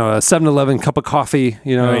a 7-Eleven cup of coffee. Oh,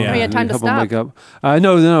 yeah. Oh, yeah, time to help him stop. wake up.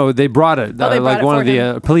 No, they brought it. Oh, they brought like it one for of the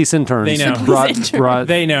him. police interns. They know. Brought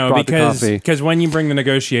They know brought the coffee. because when you bring the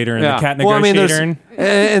negotiator and the cat Well, I mean, negotiator in,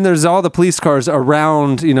 and there's all the police cars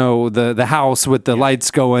around, the house with the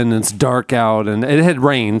lights going, and it's dark out, and it had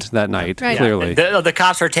rained that night, Right. clearly. The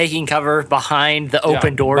cops are taking cover behind the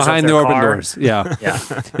open doors behind of the their open car. doors. Yeah. Yeah.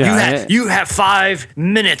 You have 5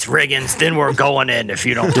 minutes, Riggins. Then we're going in if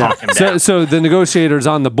you don't talk him down. So the negotiator's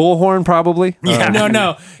on the bullhorn, probably. Yeah.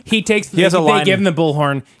 no. He takes. He has a they line. give him the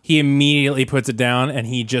bullhorn. He immediately puts it down and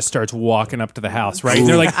he just starts walking up to the house. Right?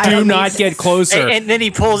 They're like, do not get closer. And then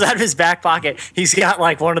he pulls out of his back pocket. He's got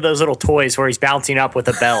like one of those little toys where he's bouncing up with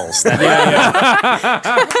the bells.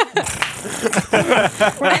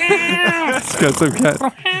 It's got some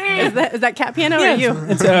cat. Is that cat piano or you?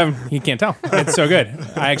 It's you can't tell. It's so good.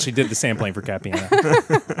 I actually did the sampling for Cat Piano.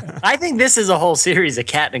 I think this is a whole series of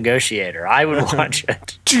Cat Negotiator. I would watch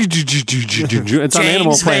it. It's on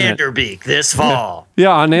Animal James Planet. Vanderbeek this fall. Yeah,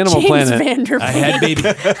 on Animal James Planet. Vanderbeek. I had baby.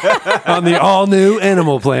 On the all-new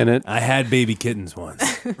Animal Planet. I had baby kittens once.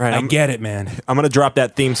 Right, I get it, man. I'm going to drop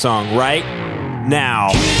that theme song right now.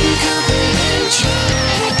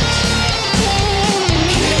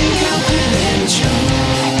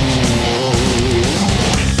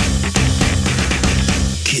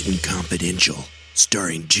 Kitten Confidential,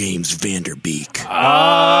 starring James Vanderbeek.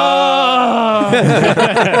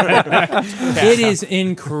 It is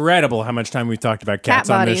incredible how much time we've talked about cats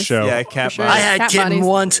Cat on this bodies. show. Yeah, cat sure. body. I had Cat kitten bodies.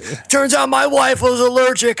 once. Turns out my wife was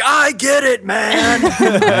allergic. I get it, man.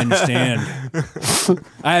 I understand.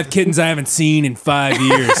 I have kittens I haven't seen in 5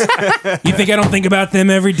 years. You think I don't think about them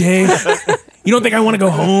every day? You don't think I want to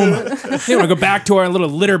go home? You want to go back to our little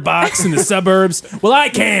litter box in the suburbs? Well, I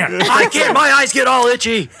can. I can't. My eyes get all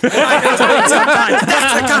itchy. Sometimes.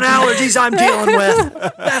 That's the kind of allergies I'm dealing with.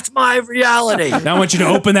 That's my reality. Now I want you to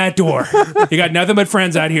open that door. You got nothing but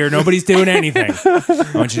friends out here. Nobody's doing anything.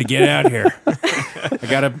 I want you to get out here. I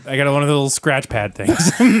got one of the little scratch pad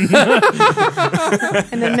things. And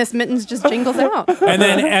then Miss Mittens just jingles out. And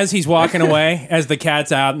then as he's walking away, as the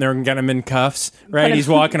cat's out and they're got him in cuffs, right? He's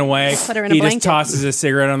walking away. Put her in a He blanket. just tosses a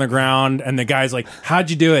cigarette on the ground, and the guy's like, "How'd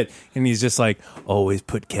you do it?" And he's just like, "Always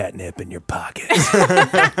put catnip in your pocket."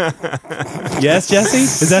 Yes, Jesse?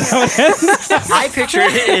 Is that how it is? I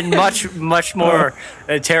pictured it in much more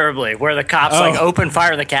terribly, where the cops like open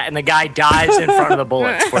fire on the cat and the guy dives in front of the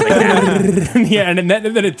bullets for the cat. Yeah, and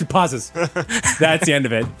then it pauses. That's the end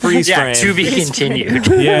of it. Freeze frame. To be continued.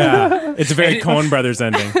 Yeah, it's a very Coen Brothers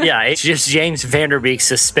ending. Yeah, it's just James Vanderbeek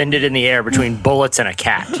suspended in the air between bullets and a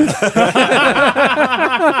cat.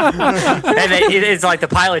 And it's like the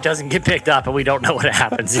pilot doesn't get picked up and we don't know what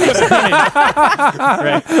happens.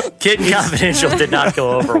 Right. Kitten Confidential did not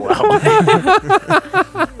go over well.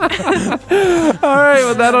 All right,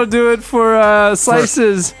 well, that'll do it for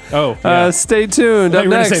Slices. Stay tuned. Up We're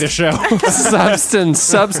going next, to say the show.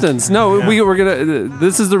 Substance. No, we're going to...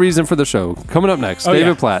 This is the reason for the show. Coming up next,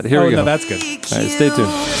 David Platt. Here we go. No, that's good. All right, stay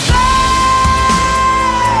tuned.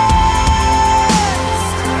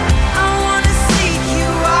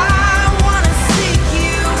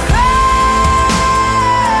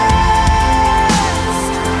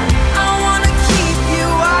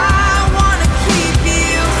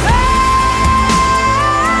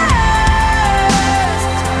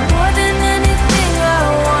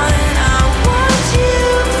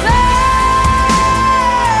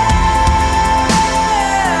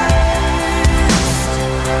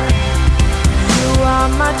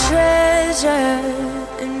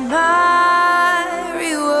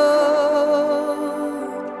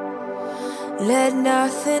 Let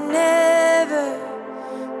nothing ever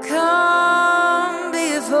come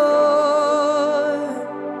before.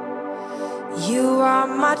 You are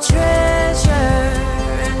my treasure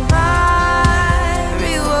and my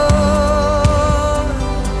reward.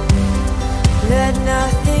 Let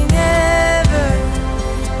nothing ever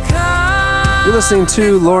come. You're listening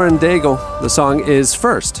to Lauren Daigle. The song is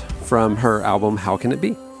First from her album How Can It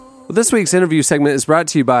Be? Well, this week's interview segment is brought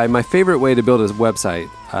to you by my favorite way to build a website,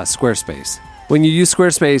 Squarespace. When you use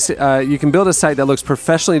Squarespace, you can build a site that looks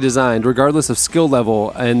professionally designed regardless of skill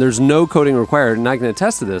level, and there's no coding required. And I can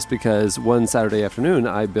attest to this because one Saturday afternoon,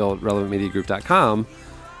 I built RelevantMediaGroup.com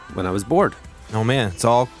when I was bored. Oh, man. It's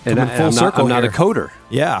all full circle. I'm not a coder.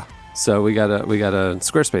 Yeah. So we got a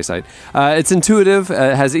Squarespace site. It's intuitive,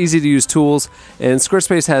 it has easy-to-use tools, and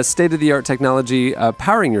Squarespace has state-of-the-art technology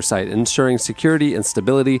powering your site, ensuring security and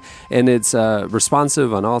stability, and it's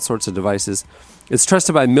responsive on all sorts of devices. It's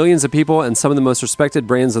trusted by millions of people and some of the most respected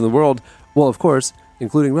brands in the world. Well, of course,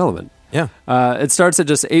 including Relevant. Yeah. It starts at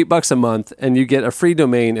just $8 a month, and you get a free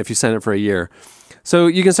domain if you sign up for a year. So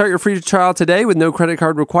you can start your free trial today with no credit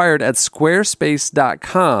card required at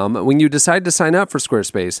squarespace.com. When you decide to sign up for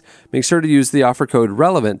Squarespace, make sure to use the offer code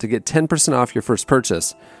RELEVANT to get 10% off your first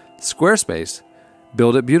purchase. Squarespace.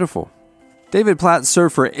 Build it beautiful. David Platt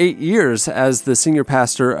served for 8 years as the senior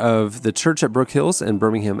pastor of the church at Brook Hills in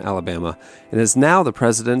Birmingham, Alabama, and is now the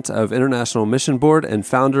president of International Mission Board and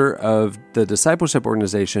founder of the discipleship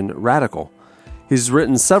organization Radical. He's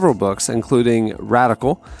written several books, including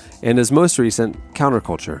Radical and his most recent,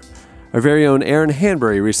 Counterculture. Our very own Aaron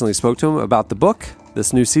Hanbury recently spoke to him about the book,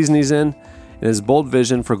 this new season he's in, and his bold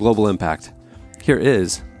vision for global impact. Here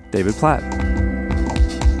is David Platt.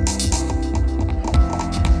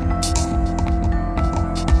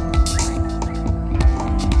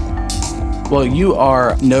 Well, you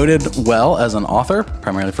are noted well as an author,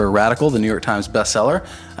 primarily for Radical, the New York Times bestseller.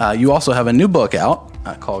 You also have a new book out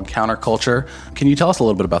called Counterculture. Can you tell us a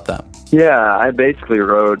little bit about that? Yeah, I basically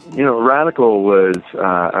wrote, Radical was,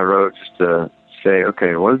 I wrote just to say,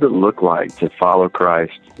 okay, what does it look like to follow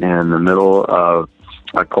Christ in the middle of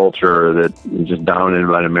a culture that is just dominated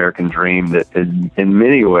by an American dream that is in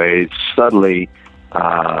many ways subtly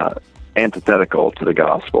antithetical to the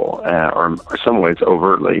gospel, or in some ways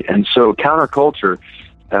overtly. And so counterculture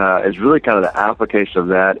is really kind of the application of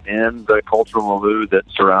that in the cultural milieu that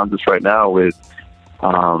surrounds us right now with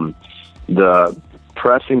the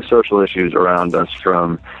pressing social issues around us,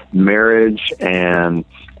 from marriage and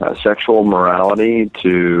sexual morality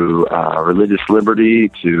to religious liberty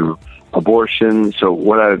to abortion. So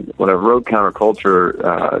what I wrote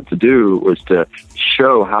Counterculture to do was to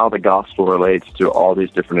show how the gospel relates to all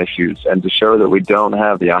these different issues, and to show that we don't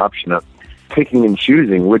have the option of picking and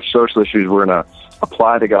choosing which social issues we're going to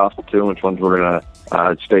apply the gospel to and which ones we're going to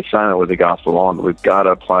stay silent with the gospel on. But we've got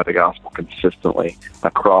to apply the gospel consistently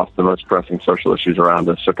across the most pressing social issues around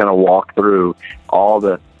us. So kind of walk through all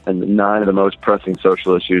the 9 of the most pressing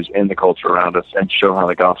social issues in the culture around us and show how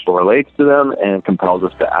the gospel relates to them and compels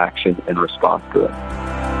us to action in response to it.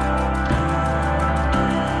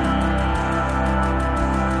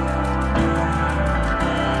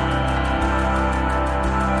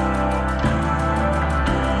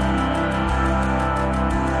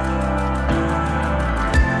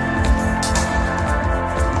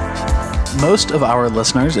 Most of our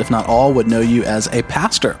listeners, if not all, would know you as a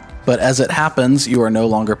pastor. But as it happens, you are no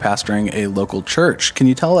longer pastoring a local church. Can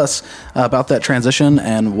you tell us about that transition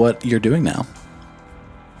and what you're doing now?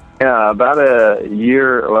 Yeah, about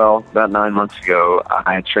about 9 months ago,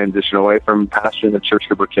 I transitioned away from pastoring the Church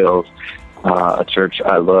of Brook Hills, a church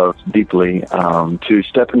I love deeply, to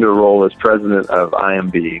step into a role as president of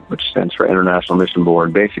IMB, which stands for International Mission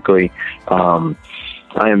Board. Basically,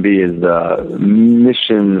 IMB is the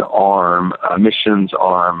missions arm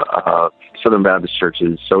of Southern Baptist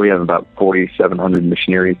churches. So we have about 4,700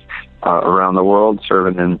 missionaries around the world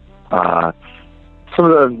serving in some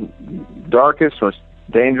of the darkest, most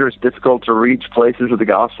dangerous, difficult to reach places with the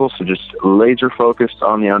gospel. So just laser focused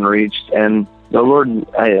on the unreached. And the Lord,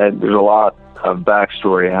 there's a lot of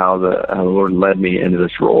backstory how the Lord led me into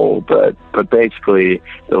this role. But basically,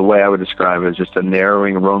 the way I would describe it is just a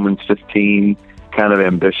narrowing Romans 15 kind of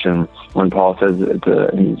ambition. When Paul says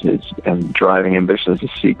his driving ambition is to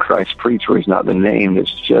see Christ preach where he's not been named,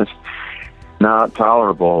 it's just not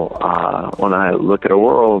tolerable. When I look at a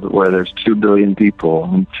world where there's 2 billion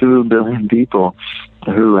people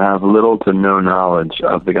who have little to no knowledge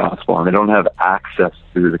of the gospel, and they don't have access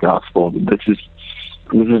to the gospel, this is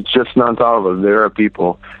just not tolerable. There are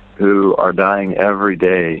people who are dying every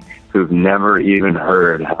day who've never even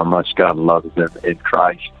heard how much God loves them in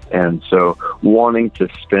Christ. And so wanting to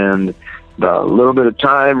spend a little bit of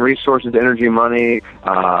time, resources, energy, money,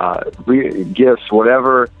 gifts,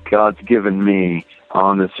 whatever God's given me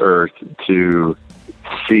on this earth to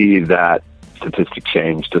see that statistic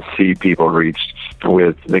change, to see people reached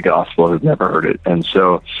with the gospel who've never heard it. And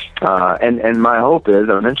so, and my hope is,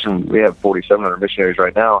 I mentioned we have 4,700 missionaries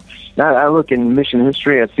right now. Now I look in mission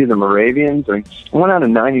history, I see the Moravians. I mean, 1 out of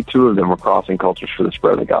 92 of them were crossing cultures for the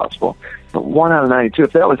spread of the gospel. But 1 out of 92,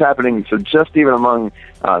 if that was happening, so just even among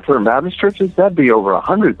Southern Baptist churches, that'd be over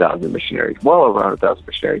 100,000 missionaries, well over 100,000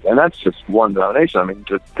 missionaries. And that's just one denomination. I mean,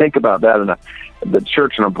 to think about that in the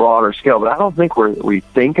church on a broader scale. But I don't think we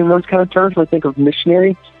think in those kind of terms when we think of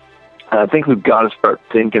missionary. I think we've got to start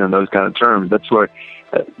thinking in those kind of terms. That's where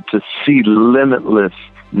to see limitless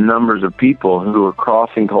numbers of people who are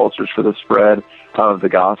crossing cultures for the spread of the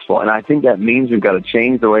gospel. And I think that means we've got to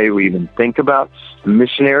change the way we even think about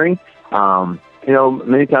missionary.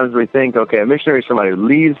 Many times we think, okay, a missionary is somebody who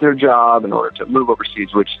leaves their job in order to move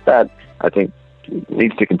overseas, which that I think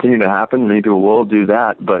needs to continue to happen. Many people will do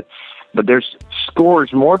that, but there's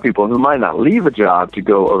scores more people who might not leave a job to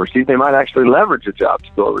go overseas. They might actually leverage a job to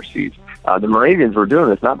go overseas. The Moravians were doing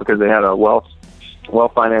this not because they had a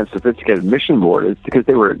well-financed, sophisticated mission board. It's because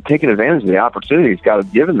they were taking advantage of the opportunities God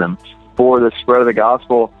had given them for the spread of the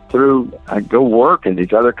gospel through go work in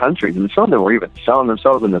these other countries. And some of them were even selling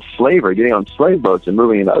themselves into slavery, getting on slave boats and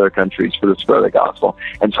moving into other countries for the spread of the gospel.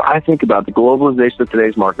 And so I think about the globalization of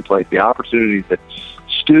today's marketplace, the opportunities that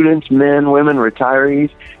students, men, women,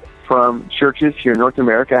 retirees from churches here in North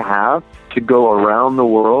America have to go around the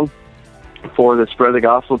world for the spread of the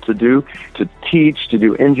gospel, to teach, to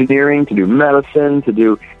do engineering, to do medicine, to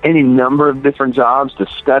do any number of different jobs, to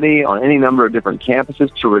study on any number of different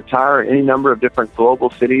campuses, to retire in any number of different global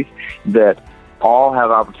cities that all have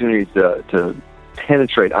opportunities to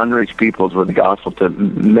penetrate unreached peoples with the gospel, to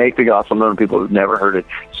make the gospel known to people who've never heard it.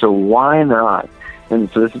 So why not? And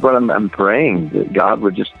so this is what I'm praying, that God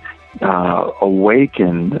would just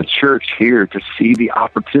awaken the church here to see the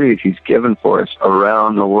opportunities he's given for us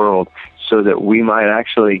around the world, so that we might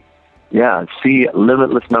actually see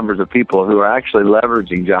limitless numbers of people who are actually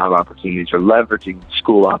leveraging job opportunities or leveraging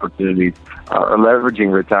school opportunities or leveraging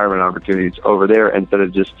retirement opportunities over there, instead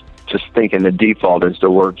of just thinking the default is to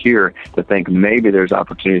work here, to think maybe there's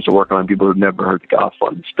opportunities to work on people who've never heard the gospel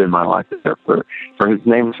and spend my life there for his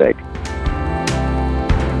name's sake.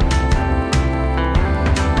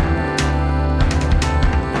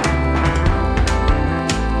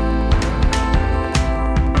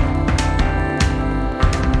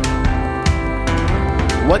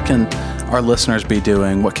 What can our listeners be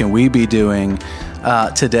doing? What can we be doing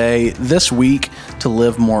today, this week, to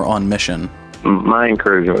live more on mission? My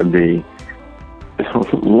encouragement would be,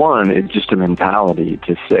 one, it's just a mentality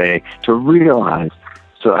to realize.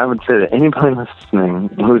 So I would say that anybody listening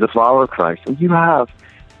who is a follower of Christ, you have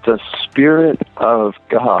the Spirit of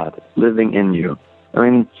God living in you. I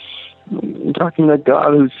mean, you're talking to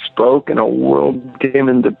God who spoke and a world came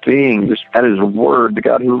into being just at his word, the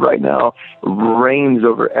God who right now reigns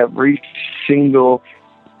over every single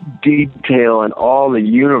detail in all the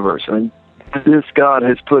universe. I mean, this God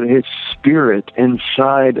has put his Spirit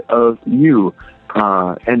inside of you.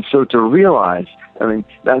 And so to realize, I mean,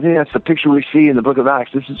 I think that's the picture we see in the book of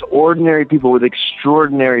Acts. This is ordinary people with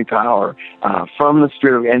extraordinary power from the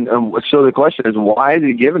Spirit. And so the question is, why has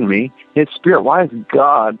he given me his Spirit? Why has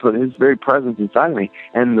God put his very presence inside of me?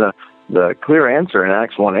 And the the clear answer in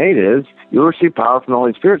Acts 1:8 is you'll receive power from the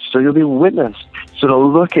Holy Spirit, so you'll be witnessed. So to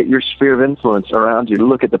look at your sphere of influence around you, to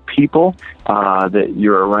look at the people that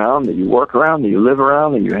you're around, that you work around, that you live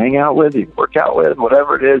around, that you hang out with, that you work out with,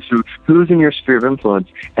 whatever it is, who's in your sphere of influence,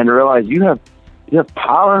 and to realize you have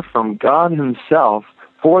power from God himself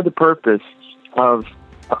for the purpose of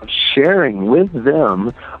sharing with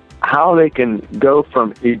them how they can go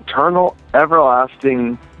from eternal,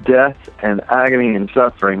 everlasting death and agony and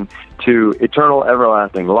suffering to eternal,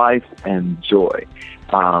 everlasting life and joy.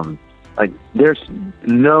 There's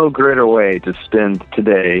no greater way to spend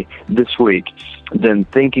today, this week, than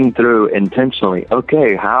thinking through intentionally,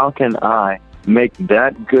 okay, how can I make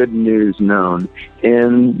that good news known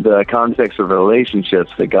in the context of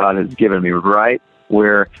relationships that God has given me right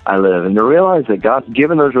where I live, and to realize that God's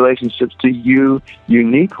given those relationships to you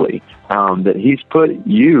uniquely, that he's put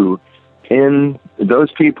you in those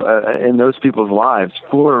people's lives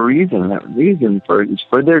for a reason. That reason is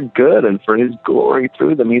for their good and for his glory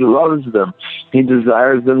through them. He loves them. He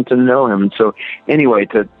desires them to know him. And so anyway,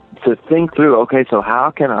 to think through, okay, so how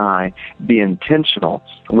can I be intentional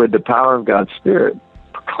with the power of God's Spirit,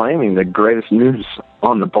 proclaiming the greatest news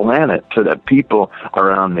on the planet to the people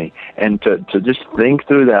around me, and to just think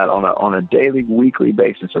through that on a daily, weekly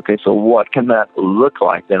basis. Okay, so what can that look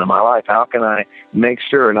like then in my life? How can I make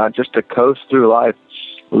sure not just to coast through life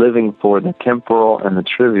living for the temporal and the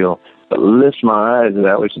trivial, but lift my eyes to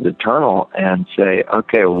that which is eternal and say,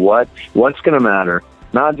 okay, what's going to matter?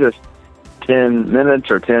 Not just 10 minutes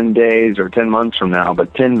or 10 days or 10 months from now,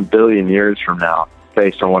 but 10 billion years from now,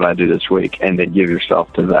 based on what I do this week, and to give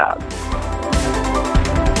yourself to that.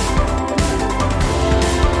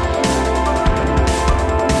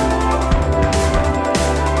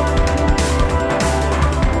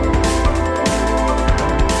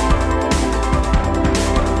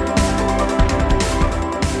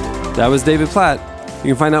 That was David Platt.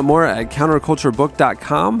 You can find out more at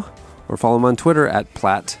counterculturebook.com or follow him on Twitter at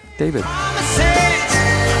PlattDavid.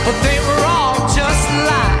 But they were all just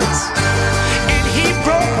lies, and he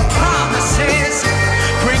broke promises,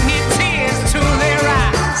 bringing tears to their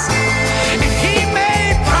eyes. And he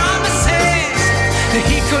made promises that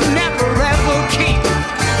he could never ever keep,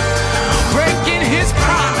 breaking his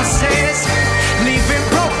promises, leaving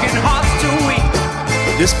broken hearts to weep.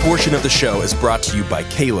 This portion of the show is brought to you by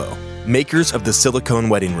Kalo, makers of the silicone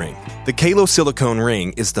wedding ring. The Kalo silicone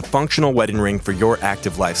ring is the functional wedding ring for your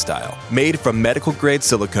active lifestyle. Made from medical-grade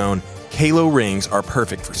silicone, Kalo rings are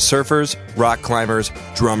perfect for surfers, rock climbers,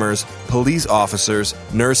 drummers, police officers,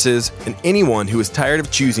 nurses, and anyone who is tired of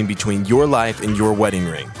choosing between your life and your wedding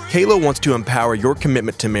ring. Kalo wants to empower your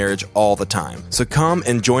commitment to marriage all the time. So come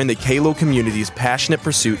and join the Kalo community's passionate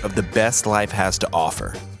pursuit of the best life has to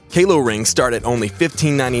offer. Kalo rings start at only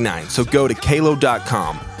 $15.99, so go to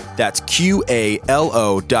Kalo.com. That's QALO.com.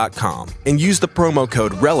 And use the promo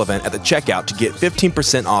code RELEVANT at the checkout to get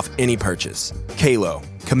 15% off any purchase. Kalo.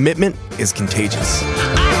 Commitment is contagious.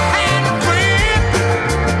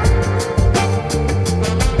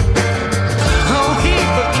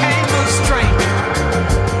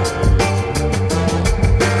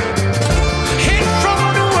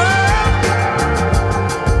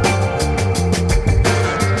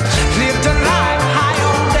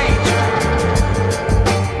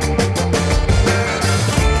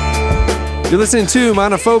 You're listening to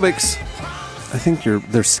Monophobics. I think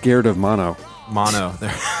they're scared of mono. Mono.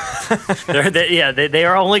 They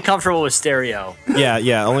are only comfortable with stereo.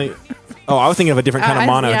 Yeah. Only. Oh, I was thinking of a different kind of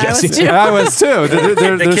mono, Jesse. I was too.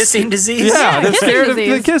 The kissing disease? Yeah, they're scared of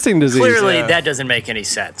the kissing disease. Clearly, that doesn't make any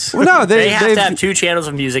sense. Well, no, they have to have two channels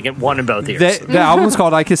of music and one in both ears. The album's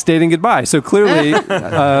called I Kissed Dating Goodbye, so clearly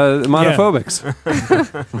Monophobics.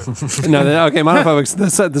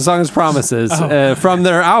 Monophobics. The song is Promises from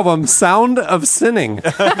their album Sound of Sinning.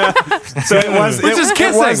 So it was, which is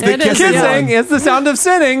kissing. Kissing is the sound of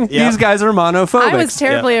sinning. Yeah. These guys are monophobics. I was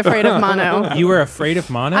terribly afraid of mono. You were afraid of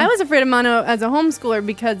mono? I was afraid of mono as a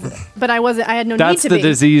homeschooler but I wasn't. I had no need to be. That's the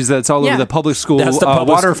disease that's all over the public school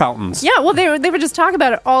water fountains. Yeah, well, they would just talk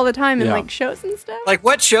about it all the time in shows and stuff. Like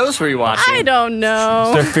what shows were you watching? I don't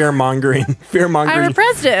know. They're fear mongering. I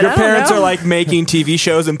repressed it. Your parents are like making TV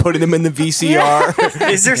shows and putting them in the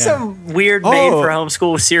VCR. Is there some weird made for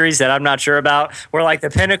homeschool series that I'm not sure about, where like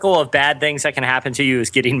the pinnacle of bad things that can happen to you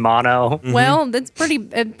is getting mono? Mm-hmm. Well,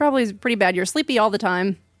 it probably is pretty bad. You're sleepy all the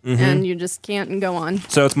time. Mm-hmm. And you just can't go on.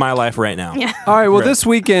 So it's my life right now. Yeah. All right. Well, this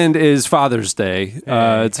weekend is Father's Day.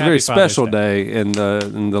 It's a very special day in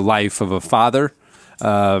the life of a father.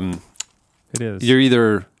 It is.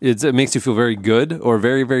 You're it makes you feel very good or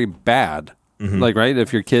very, very bad Like, right?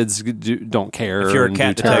 If your kids don't care, If you're a and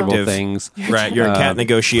cat do terrible detective. things, Right, you're a cat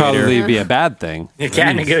negotiator. Probably be a bad thing. Your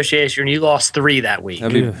cat negotiation, you lost 3 that week.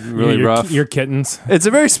 That'd be really rough. Your kittens. It's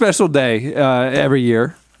a very special day every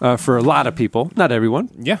year for a lot of people. Not everyone.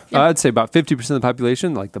 Yeah. I'd say about 50% of the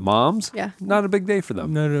population, like the moms. Yeah. Not a big day for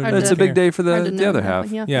them. No. Hard It's to- a big day for hard to the know other that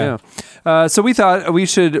half. one, yeah. So we thought we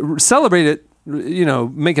should celebrate it.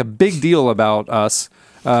 Make a big deal about us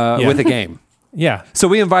with a game. Yeah. So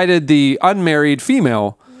we invited the unmarried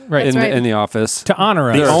female Right. in, That's right. in the office. To honor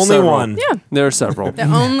us. The only several. one. Yeah. There are several. The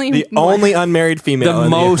only The one. only unmarried female. The in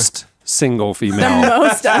most single the female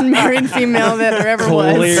most unmarried female that there ever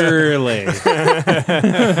was. Clearly.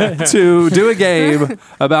 to do a game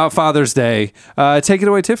about Father's Day. Take it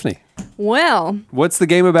away, Tiffany. Well, What's the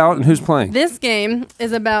game about and who's playing? this game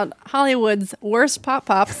is about Hollywood's worst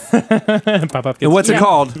pop-pops. Pop up. And what's it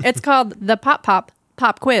called? It's called the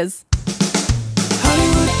Pop Quiz.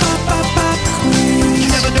 You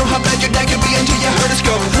never know how bad your dad can be until you heard us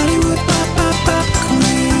go. Hollywood pop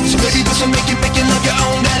quiz. So baby, this will make you love your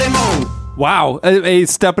own daddy more. Wow,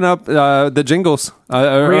 stepping up the jingles.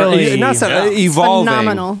 Really? Evolving.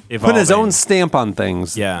 Phenomenal. Putting his own stamp on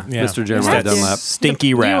things. Yeah. Mr. Jeremiah have to. Dunlap.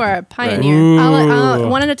 Stinky rap. You are a pioneer. I'll,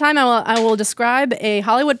 one at a time, I will describe a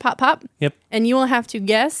Hollywood pop, Yep. and you will have to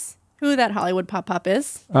guess who that Hollywood pop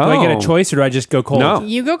is. Do I get Oh. a choice or do I just go cold? No.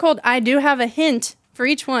 You go cold. I do have a hint for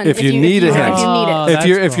each one. If you need a hint. If you need Oh, it. that's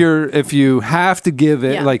If you have to give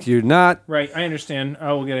it, Yeah. like you're not. Right. I understand.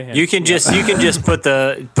 I will get a hint. You can just put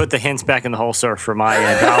the hints back in the holster for my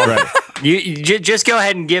end. You just go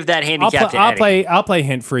ahead and give that handicap to Eddie. I'll play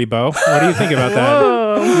hint free, Bo. What do you think about that?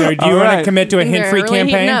 Do you All want right. to commit to a hint free They're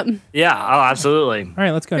really heating campaign? up. Yeah, oh, absolutely. All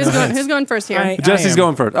right, let's go. Who's now. going, who's going first here? I Jesse's am.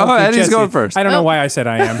 going first. Oh, Okay, Eddie's Jesse. going first. I don't know Oh. why I said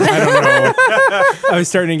I am. I don't know. I was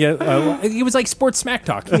starting to get. It was like sports smack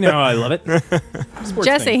talk. You know, I love it. Sports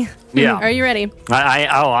Jesse, thing. Yeah. are you ready?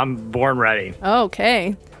 I'm born ready.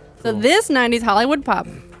 Okay. So this 90s Hollywood pop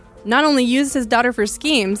not only used his daughter for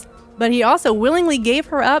schemes, but he also willingly gave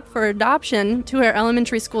her up for adoption to her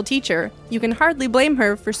elementary school teacher. You can hardly blame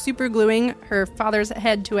her for supergluing her father's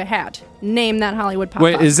head to a hat. Name that Hollywood pop.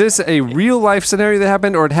 Wait, is this a real life scenario that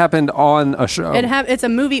happened, or it happened on a show? It's a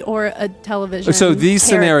movie or a television. So these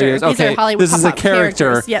character. scenarios, These are okay, Hollywood this is a pop-up character.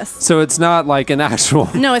 characters, Yes. So it's not like an actual.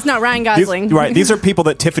 No, it's not Ryan Gosling. Right. These are people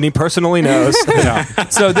that Tiffany personally knows. Yeah.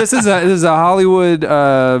 So this is a Hollywood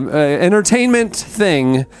entertainment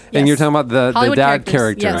thing, and Yes. you're talking about the Hollywood dad characters,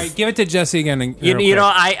 character. yes. All right, give it to Jesse again. And, You know,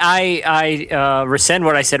 I rescind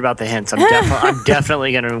what I said about the hints. I'm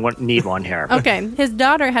definitely going to need one here. Okay. His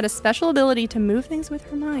daughter had a special ability to move things with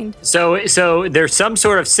her mind. So there's some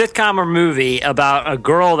sort of sitcom or movie about a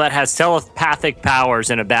girl that has telepathic powers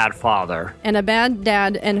and a bad father. And a bad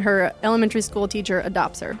dad and her elementary school teacher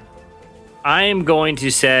adopts her. I am going to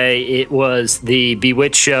say it was the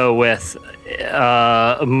Bewitched show with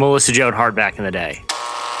Melissa Joan Hart back in the day.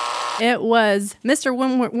 It was Mr.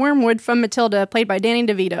 Wormwood from Matilda, played by Danny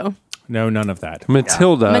DeVito. No, none of that.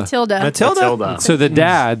 Matilda. Matilda. So the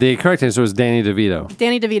dad, the correct answer was Danny DeVito.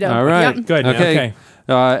 Danny DeVito. All right. Yep. Good. Okay.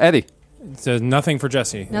 Eddie. So nothing for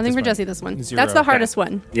Jesse. at Nothing this for point. Jesse this one. Zero. That's the Okay. hardest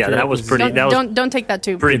one. Yeah, that was pretty. Don't take that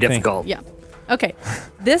too. Pretty Good thing. difficult. Yeah. Okay.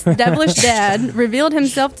 This devilish dad revealed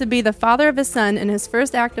himself to be the father of his son, and his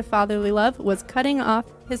first act of fatherly love was cutting off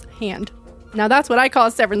his hand. Now that's what I call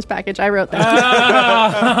a severance package. I wrote that.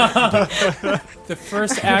 The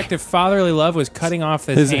first act of fatherly love was cutting off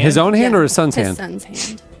his hand. His own hand Yeah, or his son's his hand? son's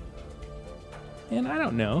hand. And I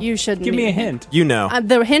don't know. You shouldn't give me need a a hint. You know.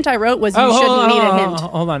 The hint I wrote was you shouldn't need a hint.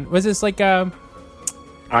 Hold on. Was this like I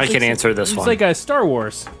can answer this it's one. like a Star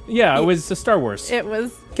Wars? Yeah, it was a Star Wars. It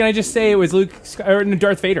was. Can I just say it was or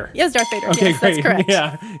Darth Vader? Yes, Darth Vader. Okay, yes, great. That's correct.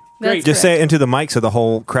 Yeah, great. Just say it into the mic so the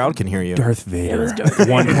whole crowd can hear you. Darth Vader.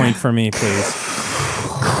 1 point for me, please.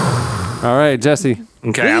 All right, Jesse.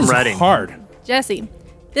 Okay, This I'm is ready. Hard. Jesse.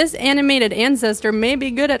 This animated ancestor may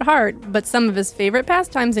be good at heart, but some of his favorite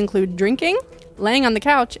pastimes include drinking, laying on the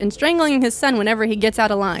couch, and strangling his son whenever he gets out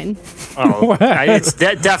of line. Oh, it's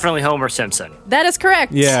definitely Homer Simpson. That is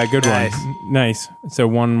correct. Yeah, good Nice. one. Nice. So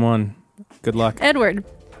 1-1. Good luck. Edward.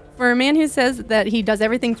 For a man who says that he does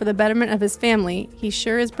everything for the betterment of his family, he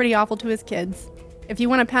sure is pretty awful to his kids. If you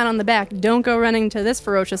want a pat on the back, don't go running to this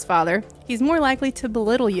ferocious father. He's more likely to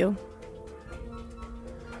belittle you.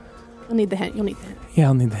 You'll need the hint. Yeah,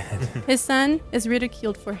 I'll need the hint. His son is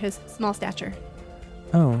ridiculed for his small stature.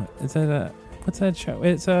 Oh, is that what's that show?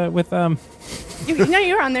 It's with No,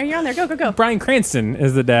 you're on there. You're on there. Go. Bryan Cranston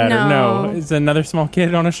is the dad. Or No. no, is another small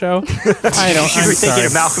kid on a show? I don't. You I'm were thinking sorry.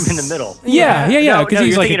 of Malcolm in the Middle. Yeah. No, Because no, he's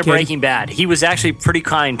you're like thinking a of kid. Breaking Bad. He was actually pretty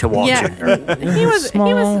kind to Walt Yeah, Jr. he was Small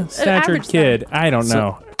an statured average kid. size. I don't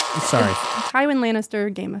know. Sorry. Tywin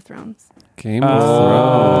Lannister, Game of Thrones. Game of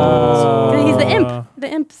Thrones. He's the imp.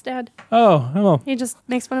 The imp's dad. Oh, well. He just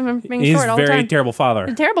makes fun of him for being He's short all the very time. terrible father.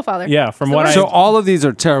 A terrible father. Yeah, from It's the what worst. So all of these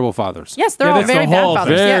are terrible fathers. Yes, they're Yeah, all that's the very bad whole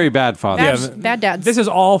fathers. Very yeah. bad fathers. Bad dads. This is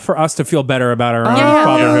all for us to feel better about our own Yeah.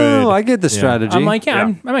 fatherhood. Oh, I get the strategy. I'm like,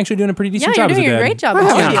 I'm actually doing a pretty decent yeah, job you're doing as a a dad. great job. I as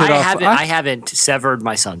a haven't dad. kid off. I haven't severed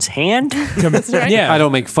my son's hand. Yeah, Oh, I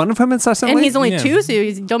don't make fun of him incessantly. And he's only Yeah. 2, so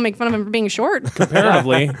you don't make fun of him for being short.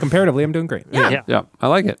 comparatively, I'm doing great. Yeah. Yeah, I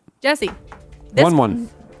like it. Jesse. 1-1.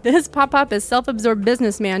 This pop-up is self-absorbed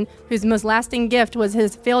businessman whose most lasting gift was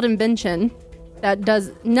his failed invention that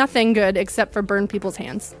does nothing good except for burn people's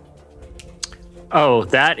hands. Oh,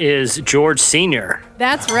 that is George Sr.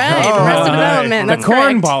 That's right. Arrested Development. The That's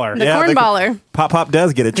correct. cornballer. The Yeah, cornballer. Pop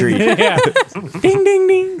does get a treat. Yeah. Ding, ding,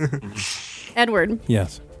 ding. Edward.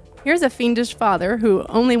 Yes. Here's a fiendish father who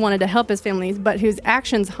only wanted to help his family, but whose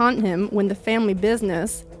actions haunt him when the family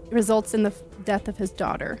business results in the death of his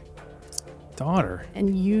daughter. Daughter.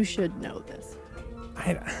 And you should know this.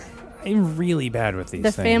 I'm really bad with these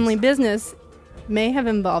The things. family business may have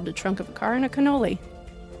involved a trunk of a car and a cannoli.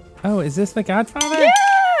 Oh, is this The Godfather?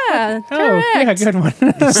 Yeah, Oh, correct. yeah, good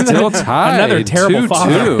one. Still tied. Another terrible 2-2.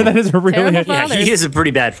 father. That is a really Terrible Yeah, father. he is a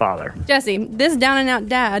pretty bad father. Jesse, this down-and-out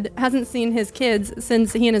dad hasn't seen his kids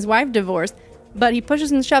since he and his wife divorced, but he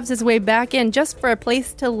pushes and shoves his way back in just for a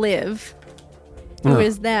place to live. Who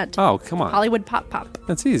is that? Oh, come on. Hollywood Pop.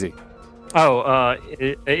 That's easy. Oh,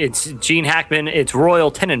 it's Gene Hackman. It's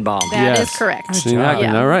Royal Tenenbaum. That is Yes. correct. Gene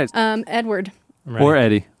Hackman, all right. Edward. Or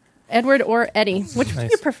Eddie. Edward or Eddie. Which do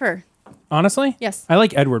you prefer? Honestly? Yes. I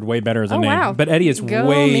like Edward way better as a Oh, name. wow. But Eddie is Go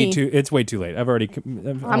way me. too... It's way too late. I'm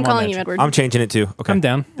I'm calling you Edward. I'm changing it too. Okay. I'm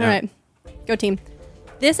down. All right. Go team.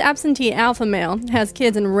 This absentee alpha male has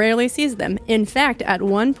kids and rarely sees them. In fact, at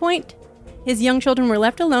one point, his young children were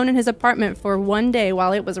left alone in his apartment for one day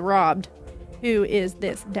while it was robbed. Who is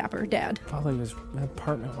this dapper dad? Probably was an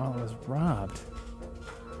apartment while it was robbed.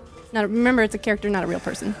 Now, remember, it's a character, not a real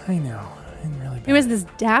person. I know. I'm really bad. Who is this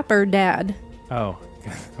dapper dad? Oh,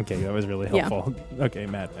 okay. That was really Yeah. helpful. Okay,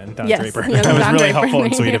 Mad Men. Don Yes, Draper. yeah, That was Don really Draper. helpful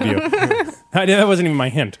and sweet of you. That wasn't even my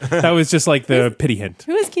hint. That was just like the pity hint.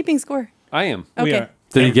 Who is keeping score? I am. We Okay. are-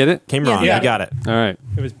 Did he get it? Came wrong. Yeah. I got it. All right.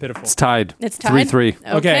 It was pitiful. It's tied. It's tied. 3-3.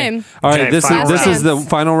 Okay. All right, Okay, this final is the round.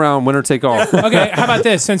 final round, winner take all. Okay, how about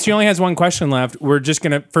this? Since she only has one question left, we're just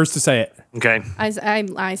going to first to say it. Okay. I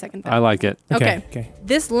second that. I like it. Okay.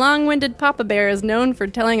 This long-winded Papa Bear is known for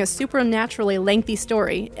telling a supernaturally lengthy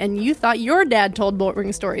story, and you thought your dad told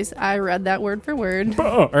boring stories. I read that word for word.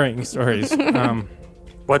 Oh, all right, stories.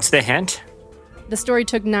 What's the hint? The story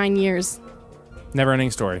took 9 years, Never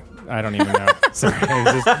ending story. I don't even know. Sorry. It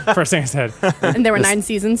was just first thing I said. and there were 9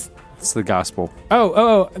 seasons. It's the gospel.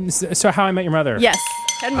 So How I Met Your Mother. Yes.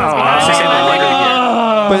 Ted Mosby.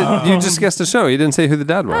 But you just guessed the show. You didn't say who the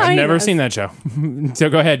dad was. Oh, I've never knows. seen that show. So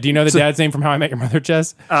go ahead. Do you know the dad's name from How I Met Your Mother,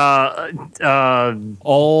 Jess? Old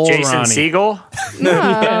Jason Ronnie. Segel.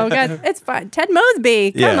 No, God, it's fine. Ted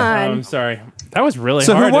Mosby. Come Yeah. on. I'm sorry. That was really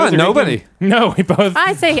So who hard. That was won? a good Nobody. game. No, we both.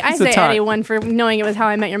 I say a tie. Eddie won for knowing it was How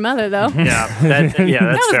I Met Your Mother, though. Yeah, that's That was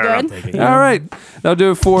fair good. enough. All right. That'll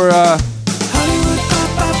do it for You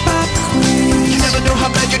never know how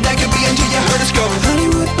bad your dad can be until you heard us go.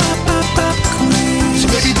 Hollywood pop queen. So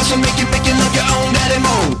baby, this will make you love your own daddy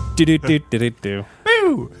more. Do.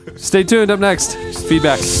 Stay tuned. Up next,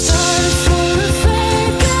 feedback.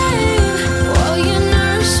 While you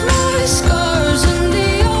nurse my scars in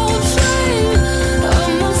the old flame,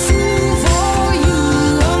 I'm a fool for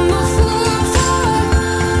you. I'm a fool for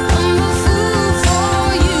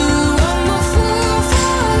you. I'm a fool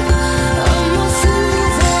for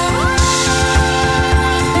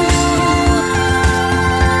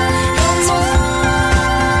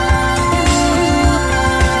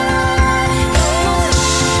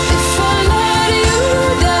If I let you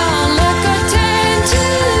down like I tend to,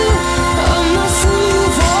 I'm a fool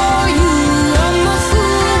for you. I'm a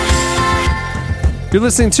fool. You're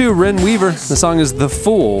listening to Ren Weaver. The song is The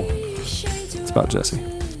Fool. It's about Jesse.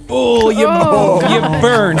 Oh, you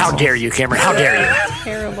burned. How dare you, Cameron? How dare you?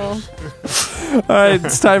 Terrible. All right,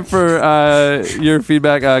 it's time for your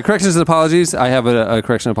feedback. Corrections and apologies. I have a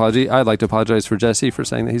correction and apology. I'd like to apologize for Jesse for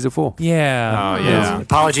saying that he's a fool. Yeah. Oh, yeah.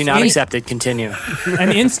 Apology not accepted. Continue.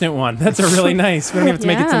 An instant one. That's a really nice. We don't even have to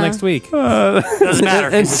make it till Yeah. next week. Doesn't matter.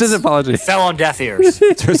 'cause Instant apology. it fell on deaf ears.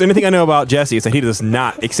 If there's anything I know about Jesse, it's that he does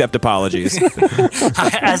not accept apologies.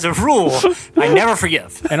 As a rule, I never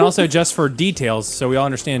forgive. And also, just for details, so we all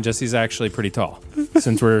understand, Jesse's actually pretty tall,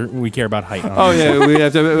 since we care about height. Oh, yeah, we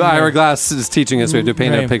have to. Ira Glass's team teaching us we have to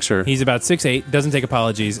paint a picture. He's about 6'8", doesn't take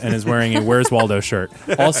apologies, and is wearing a Where's Waldo shirt.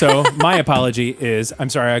 Also, my apology is, I'm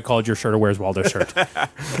sorry I called your shirt a Where's Waldo shirt.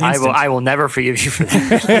 I will never forgive you for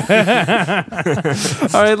that.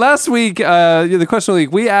 All right, last week, the question of the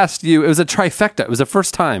week, we asked you, it was a trifecta. It was the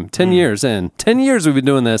first time, 10 years in. 10 years we've been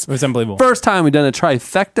doing this. It was unbelievable. First time we've done a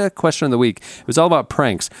trifecta question of the week. It was all about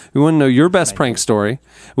pranks. We want to know your best prank story.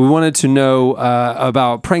 We wanted to know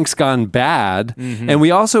about pranks gone bad. And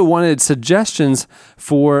we also wanted suggestions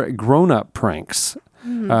for grown-up pranks.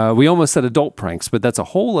 We almost said adult pranks, but that's a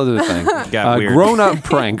whole other thing. Grown-up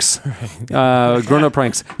pranks. Grown-up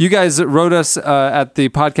pranks. You guys wrote us at the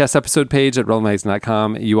podcast episode page at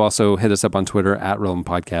relevantmagazine.com. You also hit us up on Twitter at Relevant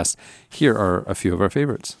Podcast. Here are a few of our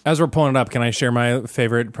favorites. As we're pulling it up, can I share my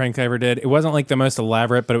favorite prank I ever did? It wasn't like the most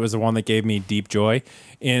elaborate, but it was the one that gave me deep joy.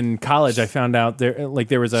 In college, I found out there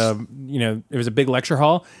was a big lecture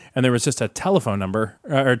hall, and there was just a telephone number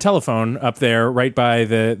or telephone up there right by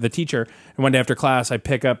the teacher. And one day after class, I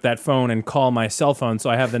pick up that phone and call my cell phone, so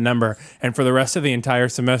I have the number. And for the rest of the entire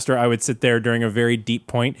semester, I would sit there during a very deep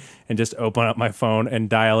point and just open up my phone and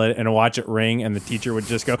dial it and watch it ring. And the teacher would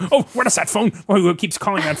just go, "Oh, what is that phone? Who keeps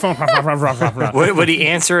calling that phone?" Would he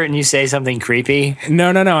answer it and you say something creepy? No,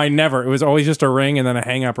 I never. It was always just a ring and then a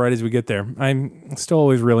hang up right as we get there. I'm still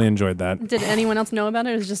always really enjoyed that. Did anyone else know about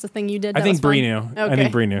it? Or was it just a thing you did? I think Bree knew. Okay. I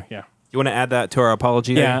think Bree knew, yeah. You want to add that to our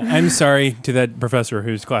apology? Yeah, I'm sorry to that professor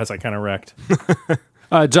whose class I kind of wrecked.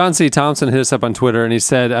 John C. Thompson hit us up on Twitter, and he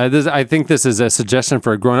said, I think this is a suggestion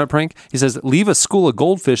for a grown-up prank. He says, leave a school of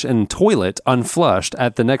goldfish in toilet unflushed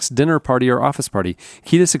at the next dinner party or office party.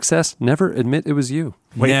 Key to success, never admit it was you.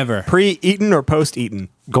 Wait, never. Pre-eaten or post-eaten?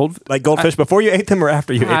 Like goldfish before you ate them or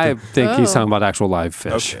after you ate them? I think he's talking about actual live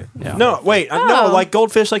fish. Okay. Yeah. No, wait. No, like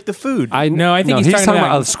goldfish, like the food. I think he's talking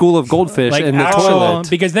about a school of goldfish like in the actual, toilet.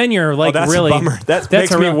 Because then you're like that's really... a bummer. That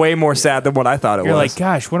makes me way more sad than what I thought it was. You're like,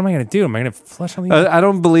 gosh, what am I going to do? Am I going to flush all these? I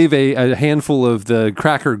don't believe a handful of the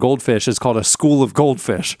cracker goldfish is called a school of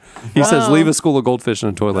goldfish. He says, leave a school of goldfish in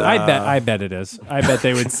a toilet. I bet it is. I bet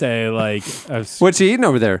they would say like... What's he eating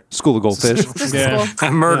over there? School of goldfish. A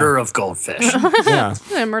murder of goldfish. Yeah.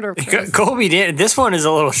 A murder of goldfish. Colby did. This one is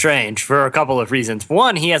a little strange for a couple of reasons.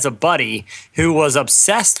 One, he has a buddy who was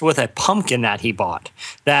obsessed with a pumpkin that he bought.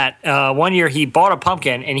 That one year he bought a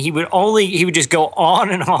pumpkin and he would just go on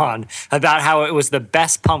and on about how it was the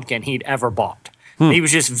best pumpkin he'd ever bought. He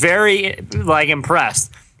was just very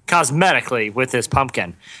impressed cosmetically with this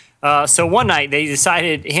pumpkin. So one night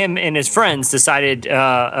him and his friends decided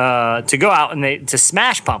to go out and to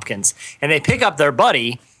smash pumpkins. And they pick up their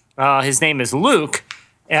buddy. His name is Luke.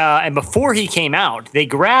 And before he came out, they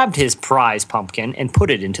grabbed his prize pumpkin and put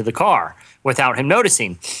it into the car without him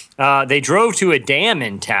noticing. They drove to a dam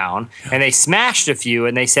in town, and they smashed a few,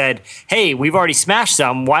 and they said, "Hey, we've already smashed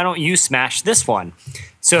some. Why don't you smash this one?"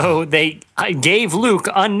 So they gave Luke,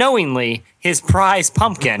 unknowingly, his prize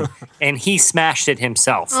pumpkin, and he smashed it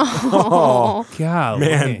himself. Oh, God,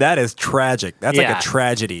 man, that is tragic. That's like a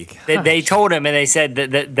tragedy. They told him, and they said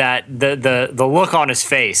that the look on his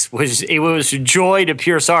face was joy to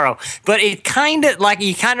pure sorrow. But it kind of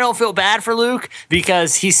you kind of don't feel bad for Luke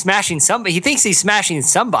because he's smashing somebody. He thinks he's smashing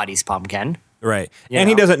somebody's pumpkin. Right. And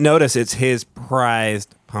he doesn't notice it's his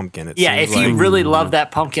prized pumpkin. If he really loved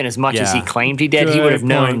that pumpkin as much as he claimed he did, he would have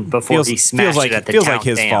known before he smashed it at the town. Feels like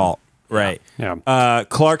his fault. Right. Yeah.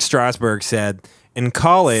 Clark Strasberg said, in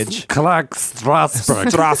college... Clark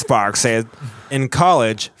Strasberg said, in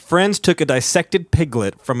college, friends took a dissected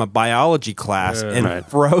piglet from a biology class and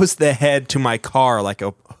froze the head to my car like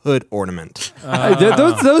a hood ornament.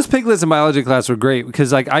 Those piglets in biology class were great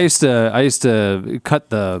because I used to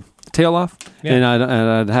cut the tail off, and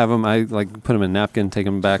I'd have them. I put them in a napkin, take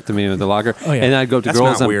them back to me with the locker, and I'd go up to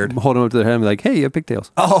girls and hold them up to their head and be like, "Hey, you have pigtails."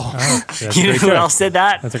 You know who else did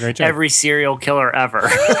that? That's a great joke. Every serial killer ever.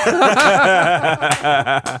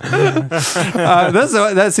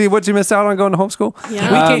 See what you missed out on going to homeschool.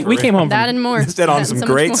 Yeah, we came home that and more. Missed out on some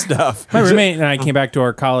great stuff. My roommate and I came back to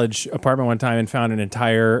our college apartment one time and found an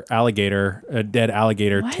entire alligator, a dead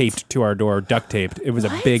alligator, taped to our door, duct taped. It was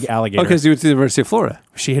a big alligator. Because you went to the University of Florida.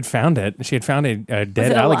 She had found it. She had found a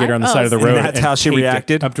dead it alligator on the side of the road. And that's how she taped it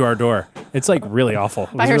reacted? up to our door. It's really awful.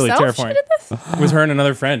 It By was really herself? terrifying. She did this? It was her and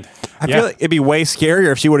another friend. I feel like it'd be way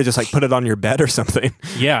scarier if she would have just put it on your bed or something.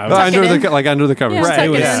 Yeah. Under the covers. Yeah, Right.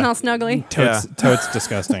 tuck it in all snugly. Totes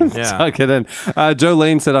disgusting. Tuck it in. Joe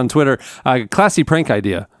Lane said on Twitter, classy prank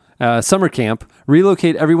idea. Summer camp,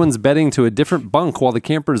 relocate everyone's bedding to a different bunk while the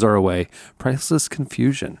campers are away. Priceless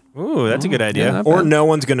confusion. Ooh, that's a good idea. Yeah, or no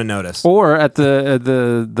one's going to notice. Or at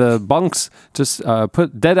the bunks, just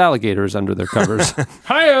put dead alligators under their covers.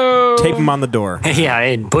 Hi-yo! tape them on the door. Yeah,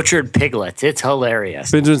 and butchered piglets. It's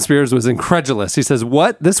hilarious. Benjamin Spears was incredulous. He says,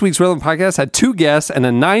 "What? This week's Relevant Podcast had 2 guests and a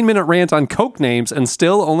 9-minute rant on Coke names and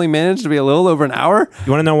still only managed to be a little over an hour?"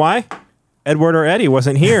 You want to know why? Edward or Eddie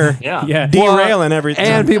wasn't here. Yeah. Derailing everything.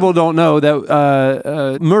 And people don't know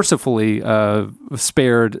that mercifully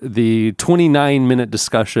spared the 29-minute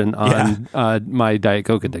discussion on my Diet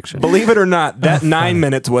Coke addiction. Believe it or not, that 9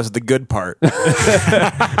 minutes was the good part. The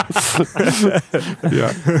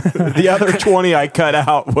other 20 I cut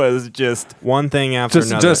out was just one thing after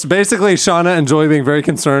another. Just basically Shauna and Joy being very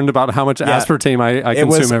concerned about how much aspartame I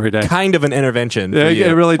consume every day. Kind of an intervention.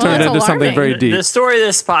 It really turned into something very deep. The story of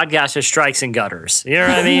this podcast is strikes and gutters. You know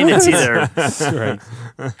what I mean? It's either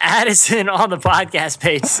Addison on the podcast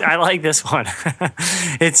page. I like this one.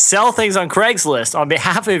 It's sell things on Craigslist on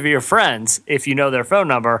behalf of your friends, if you know their phone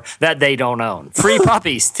number, that they don't own. Free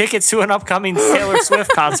puppies, tickets to an upcoming Taylor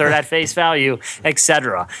Swift concert at face value,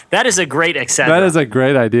 etc. That is a great etc. That is a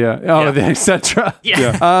great idea. Oh, the etc.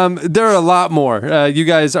 Yeah. There are a lot more. You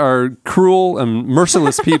guys are cruel and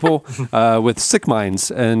merciless people with sick minds,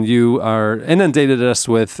 and you are inundated us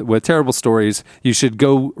with terrible stories. You should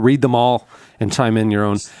go read them all and chime in your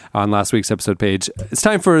own on last week's episode page. It's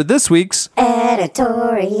time for this week's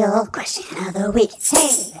editorial question of the week.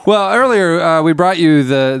 Hey. Well, earlier we brought you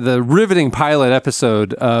the riveting pilot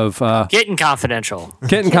episode of Kitten Confidential.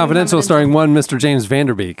 Kitten Confidential, starring one Mr. James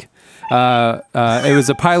Vanderbeek. It was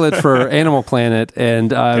a pilot for Animal Planet,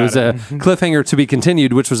 and it was a cliffhanger to be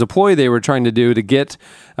continued, which was a ploy they were trying to do to get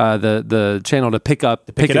the channel to pick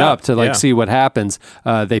it up to see what happens.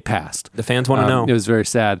 They passed. The fans want to know. It was very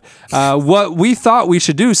sad. What we thought we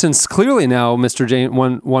should do, since clearly now Mr.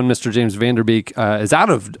 James Vanderbeek is out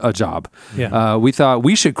of a job, we thought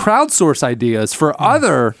we should crowdsource ideas for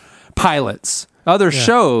other pilots, other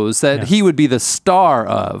shows that he would be the star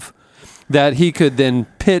of, that he could then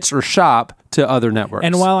pitch or shop to other networks.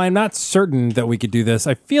 And while I'm not certain that we could do this,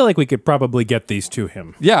 I feel like we could probably get these to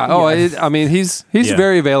him. Yeah. Oh, I mean, he's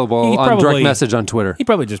very available on direct message on Twitter. He'd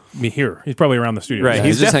probably just be here. He's probably around the studio. Right. Yeah,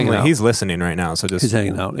 he's just hanging out. He's listening right now. So just he's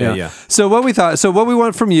hanging out. Yeah. So what we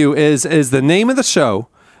want from you is the name of the show,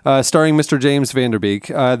 starring Mr. James Vanderbeek,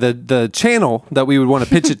 the channel that we would want to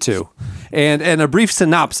pitch it to, and a brief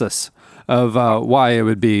synopsis of why it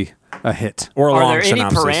would be a hit. Or a long Are there any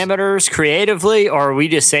synopsis. parameters creatively, or are we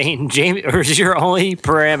just saying James, or is your only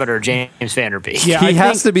parameter James Vanderbeek? Yeah, He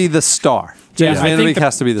has to be the star. James Vanderbeek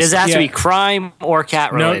has to be the Does it star. have to be crime or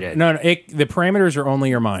cat related? No. The parameters are only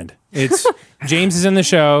your mind. It's James is in the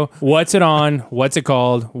show. What's it on? What's it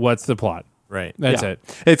called? What's the plot? Right. That's it.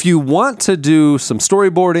 If you want to do some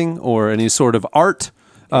storyboarding or any sort of art,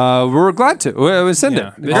 we're glad to. We send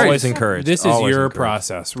it. This Always is- encouraged. This is Always your encouraged.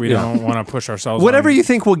 process. We don't want to push ourselves. Whatever on. you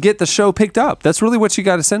think will get the show picked up. That's really what you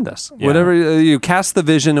got to send us. Yeah. Whatever you cast the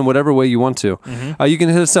vision in whatever way you want to. You can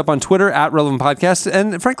hit us up on Twitter at Relevant Podcast.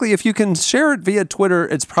 And frankly, if you can share it via Twitter,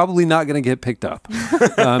 it's probably not going to get picked up.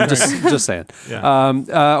 Just saying.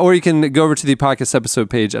 Yeah. Or you can go over to the podcast episode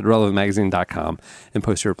page at relevantmagazine.com and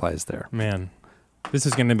post your replies there. Man, this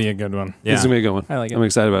is going to be a good one. This is going to be a good one. I like it. I'm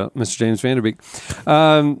excited about it. Mr. James Vanderbeek.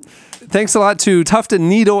 Thanks a lot to Tuft &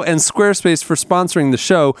 Needle and Squarespace for sponsoring the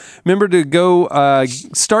show. Remember to go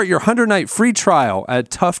start your 100-night free trial at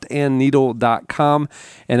tuftandneedle.com,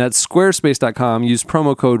 and at squarespace.com, use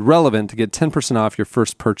promo code RELEVANT to get 10% off your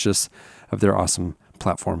first purchase of their awesome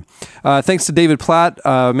platform. Thanks to David Platt.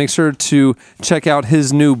 Make sure to check out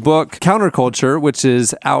his new book, Counterculture, which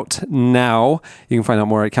is out now. You can find out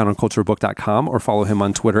more at counterculturebook.com or follow him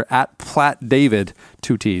on Twitter at PlattDavid,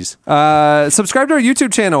 2 T's. Subscribe to our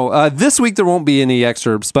YouTube channel. This week there won't be any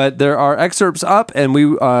excerpts, but there are excerpts up, and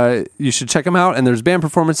you should check them out. And there's band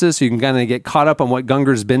performances, so you can kind of get caught up on what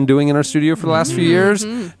Gunger's been doing in our studio for the last few years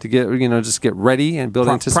to get just get ready and build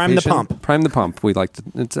anticipation. Prime the pump. Prime the pump. We like to,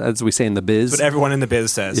 it's, as we say in the biz. That's what everyone in the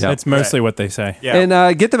biz says. Yeah. That's mostly what they say. Yeah.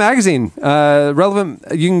 And get the magazine. Relevant.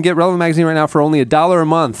 You can get Relevant magazine right now for only $1 a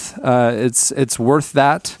month. It's worth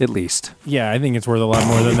that at least. Yeah, I think it's worth a lot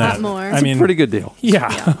more than that. more. I mean, Pretty good deal. Yeah,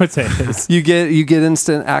 I would say it is. You get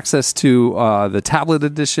instant access to the tablet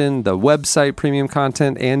edition, the website premium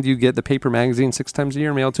content, and you get the paper magazine 6 times a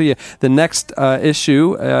year mailed to you. The next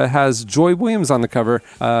issue has Joy Williams on the cover.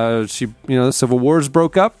 She, the Civil Wars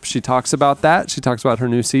broke up. She talks about that. She talks about her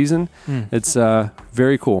new season. It's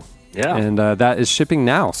very cool. Yeah. And that is shipping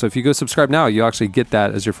now. So if you go subscribe now, you actually get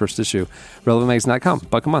that as your first issue. RelevantMagazine.com.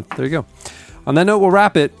 $1 a month. There you go. On that note, we'll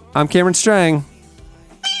wrap it. I'm Cameron Strang.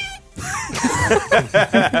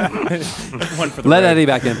 Let Eddie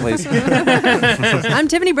back in, please. I'm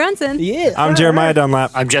Tiffany Brunson. I'm Jeremiah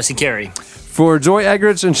Dunlap. I'm Jesse Carey. For Joy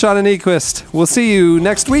Eggridge and Shauna Nyquist, we'll see you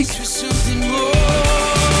next week. Something more.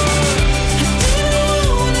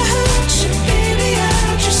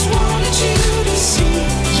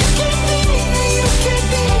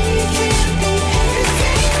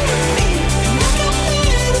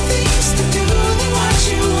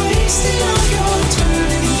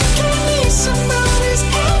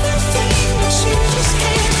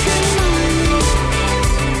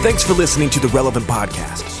 Thanks for listening to the Relevant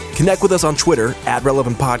Podcast. Connect with us on Twitter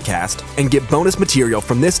 @RelevantPodcast and get bonus material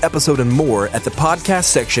from this episode and more at the podcast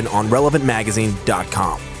section on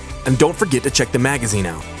relevantmagazine.com. And don't forget to check the magazine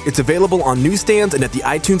out. It's available on newsstands and at the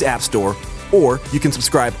iTunes App Store, or you can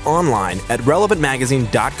subscribe online at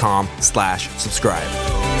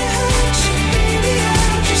relevantmagazine.com/subscribe.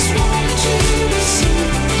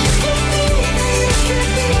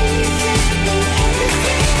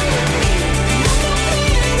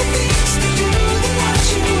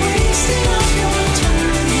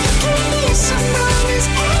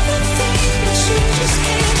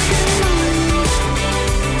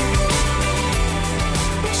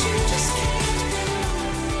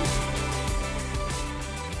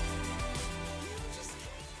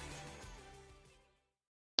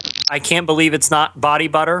 I can't believe it's not body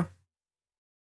butter.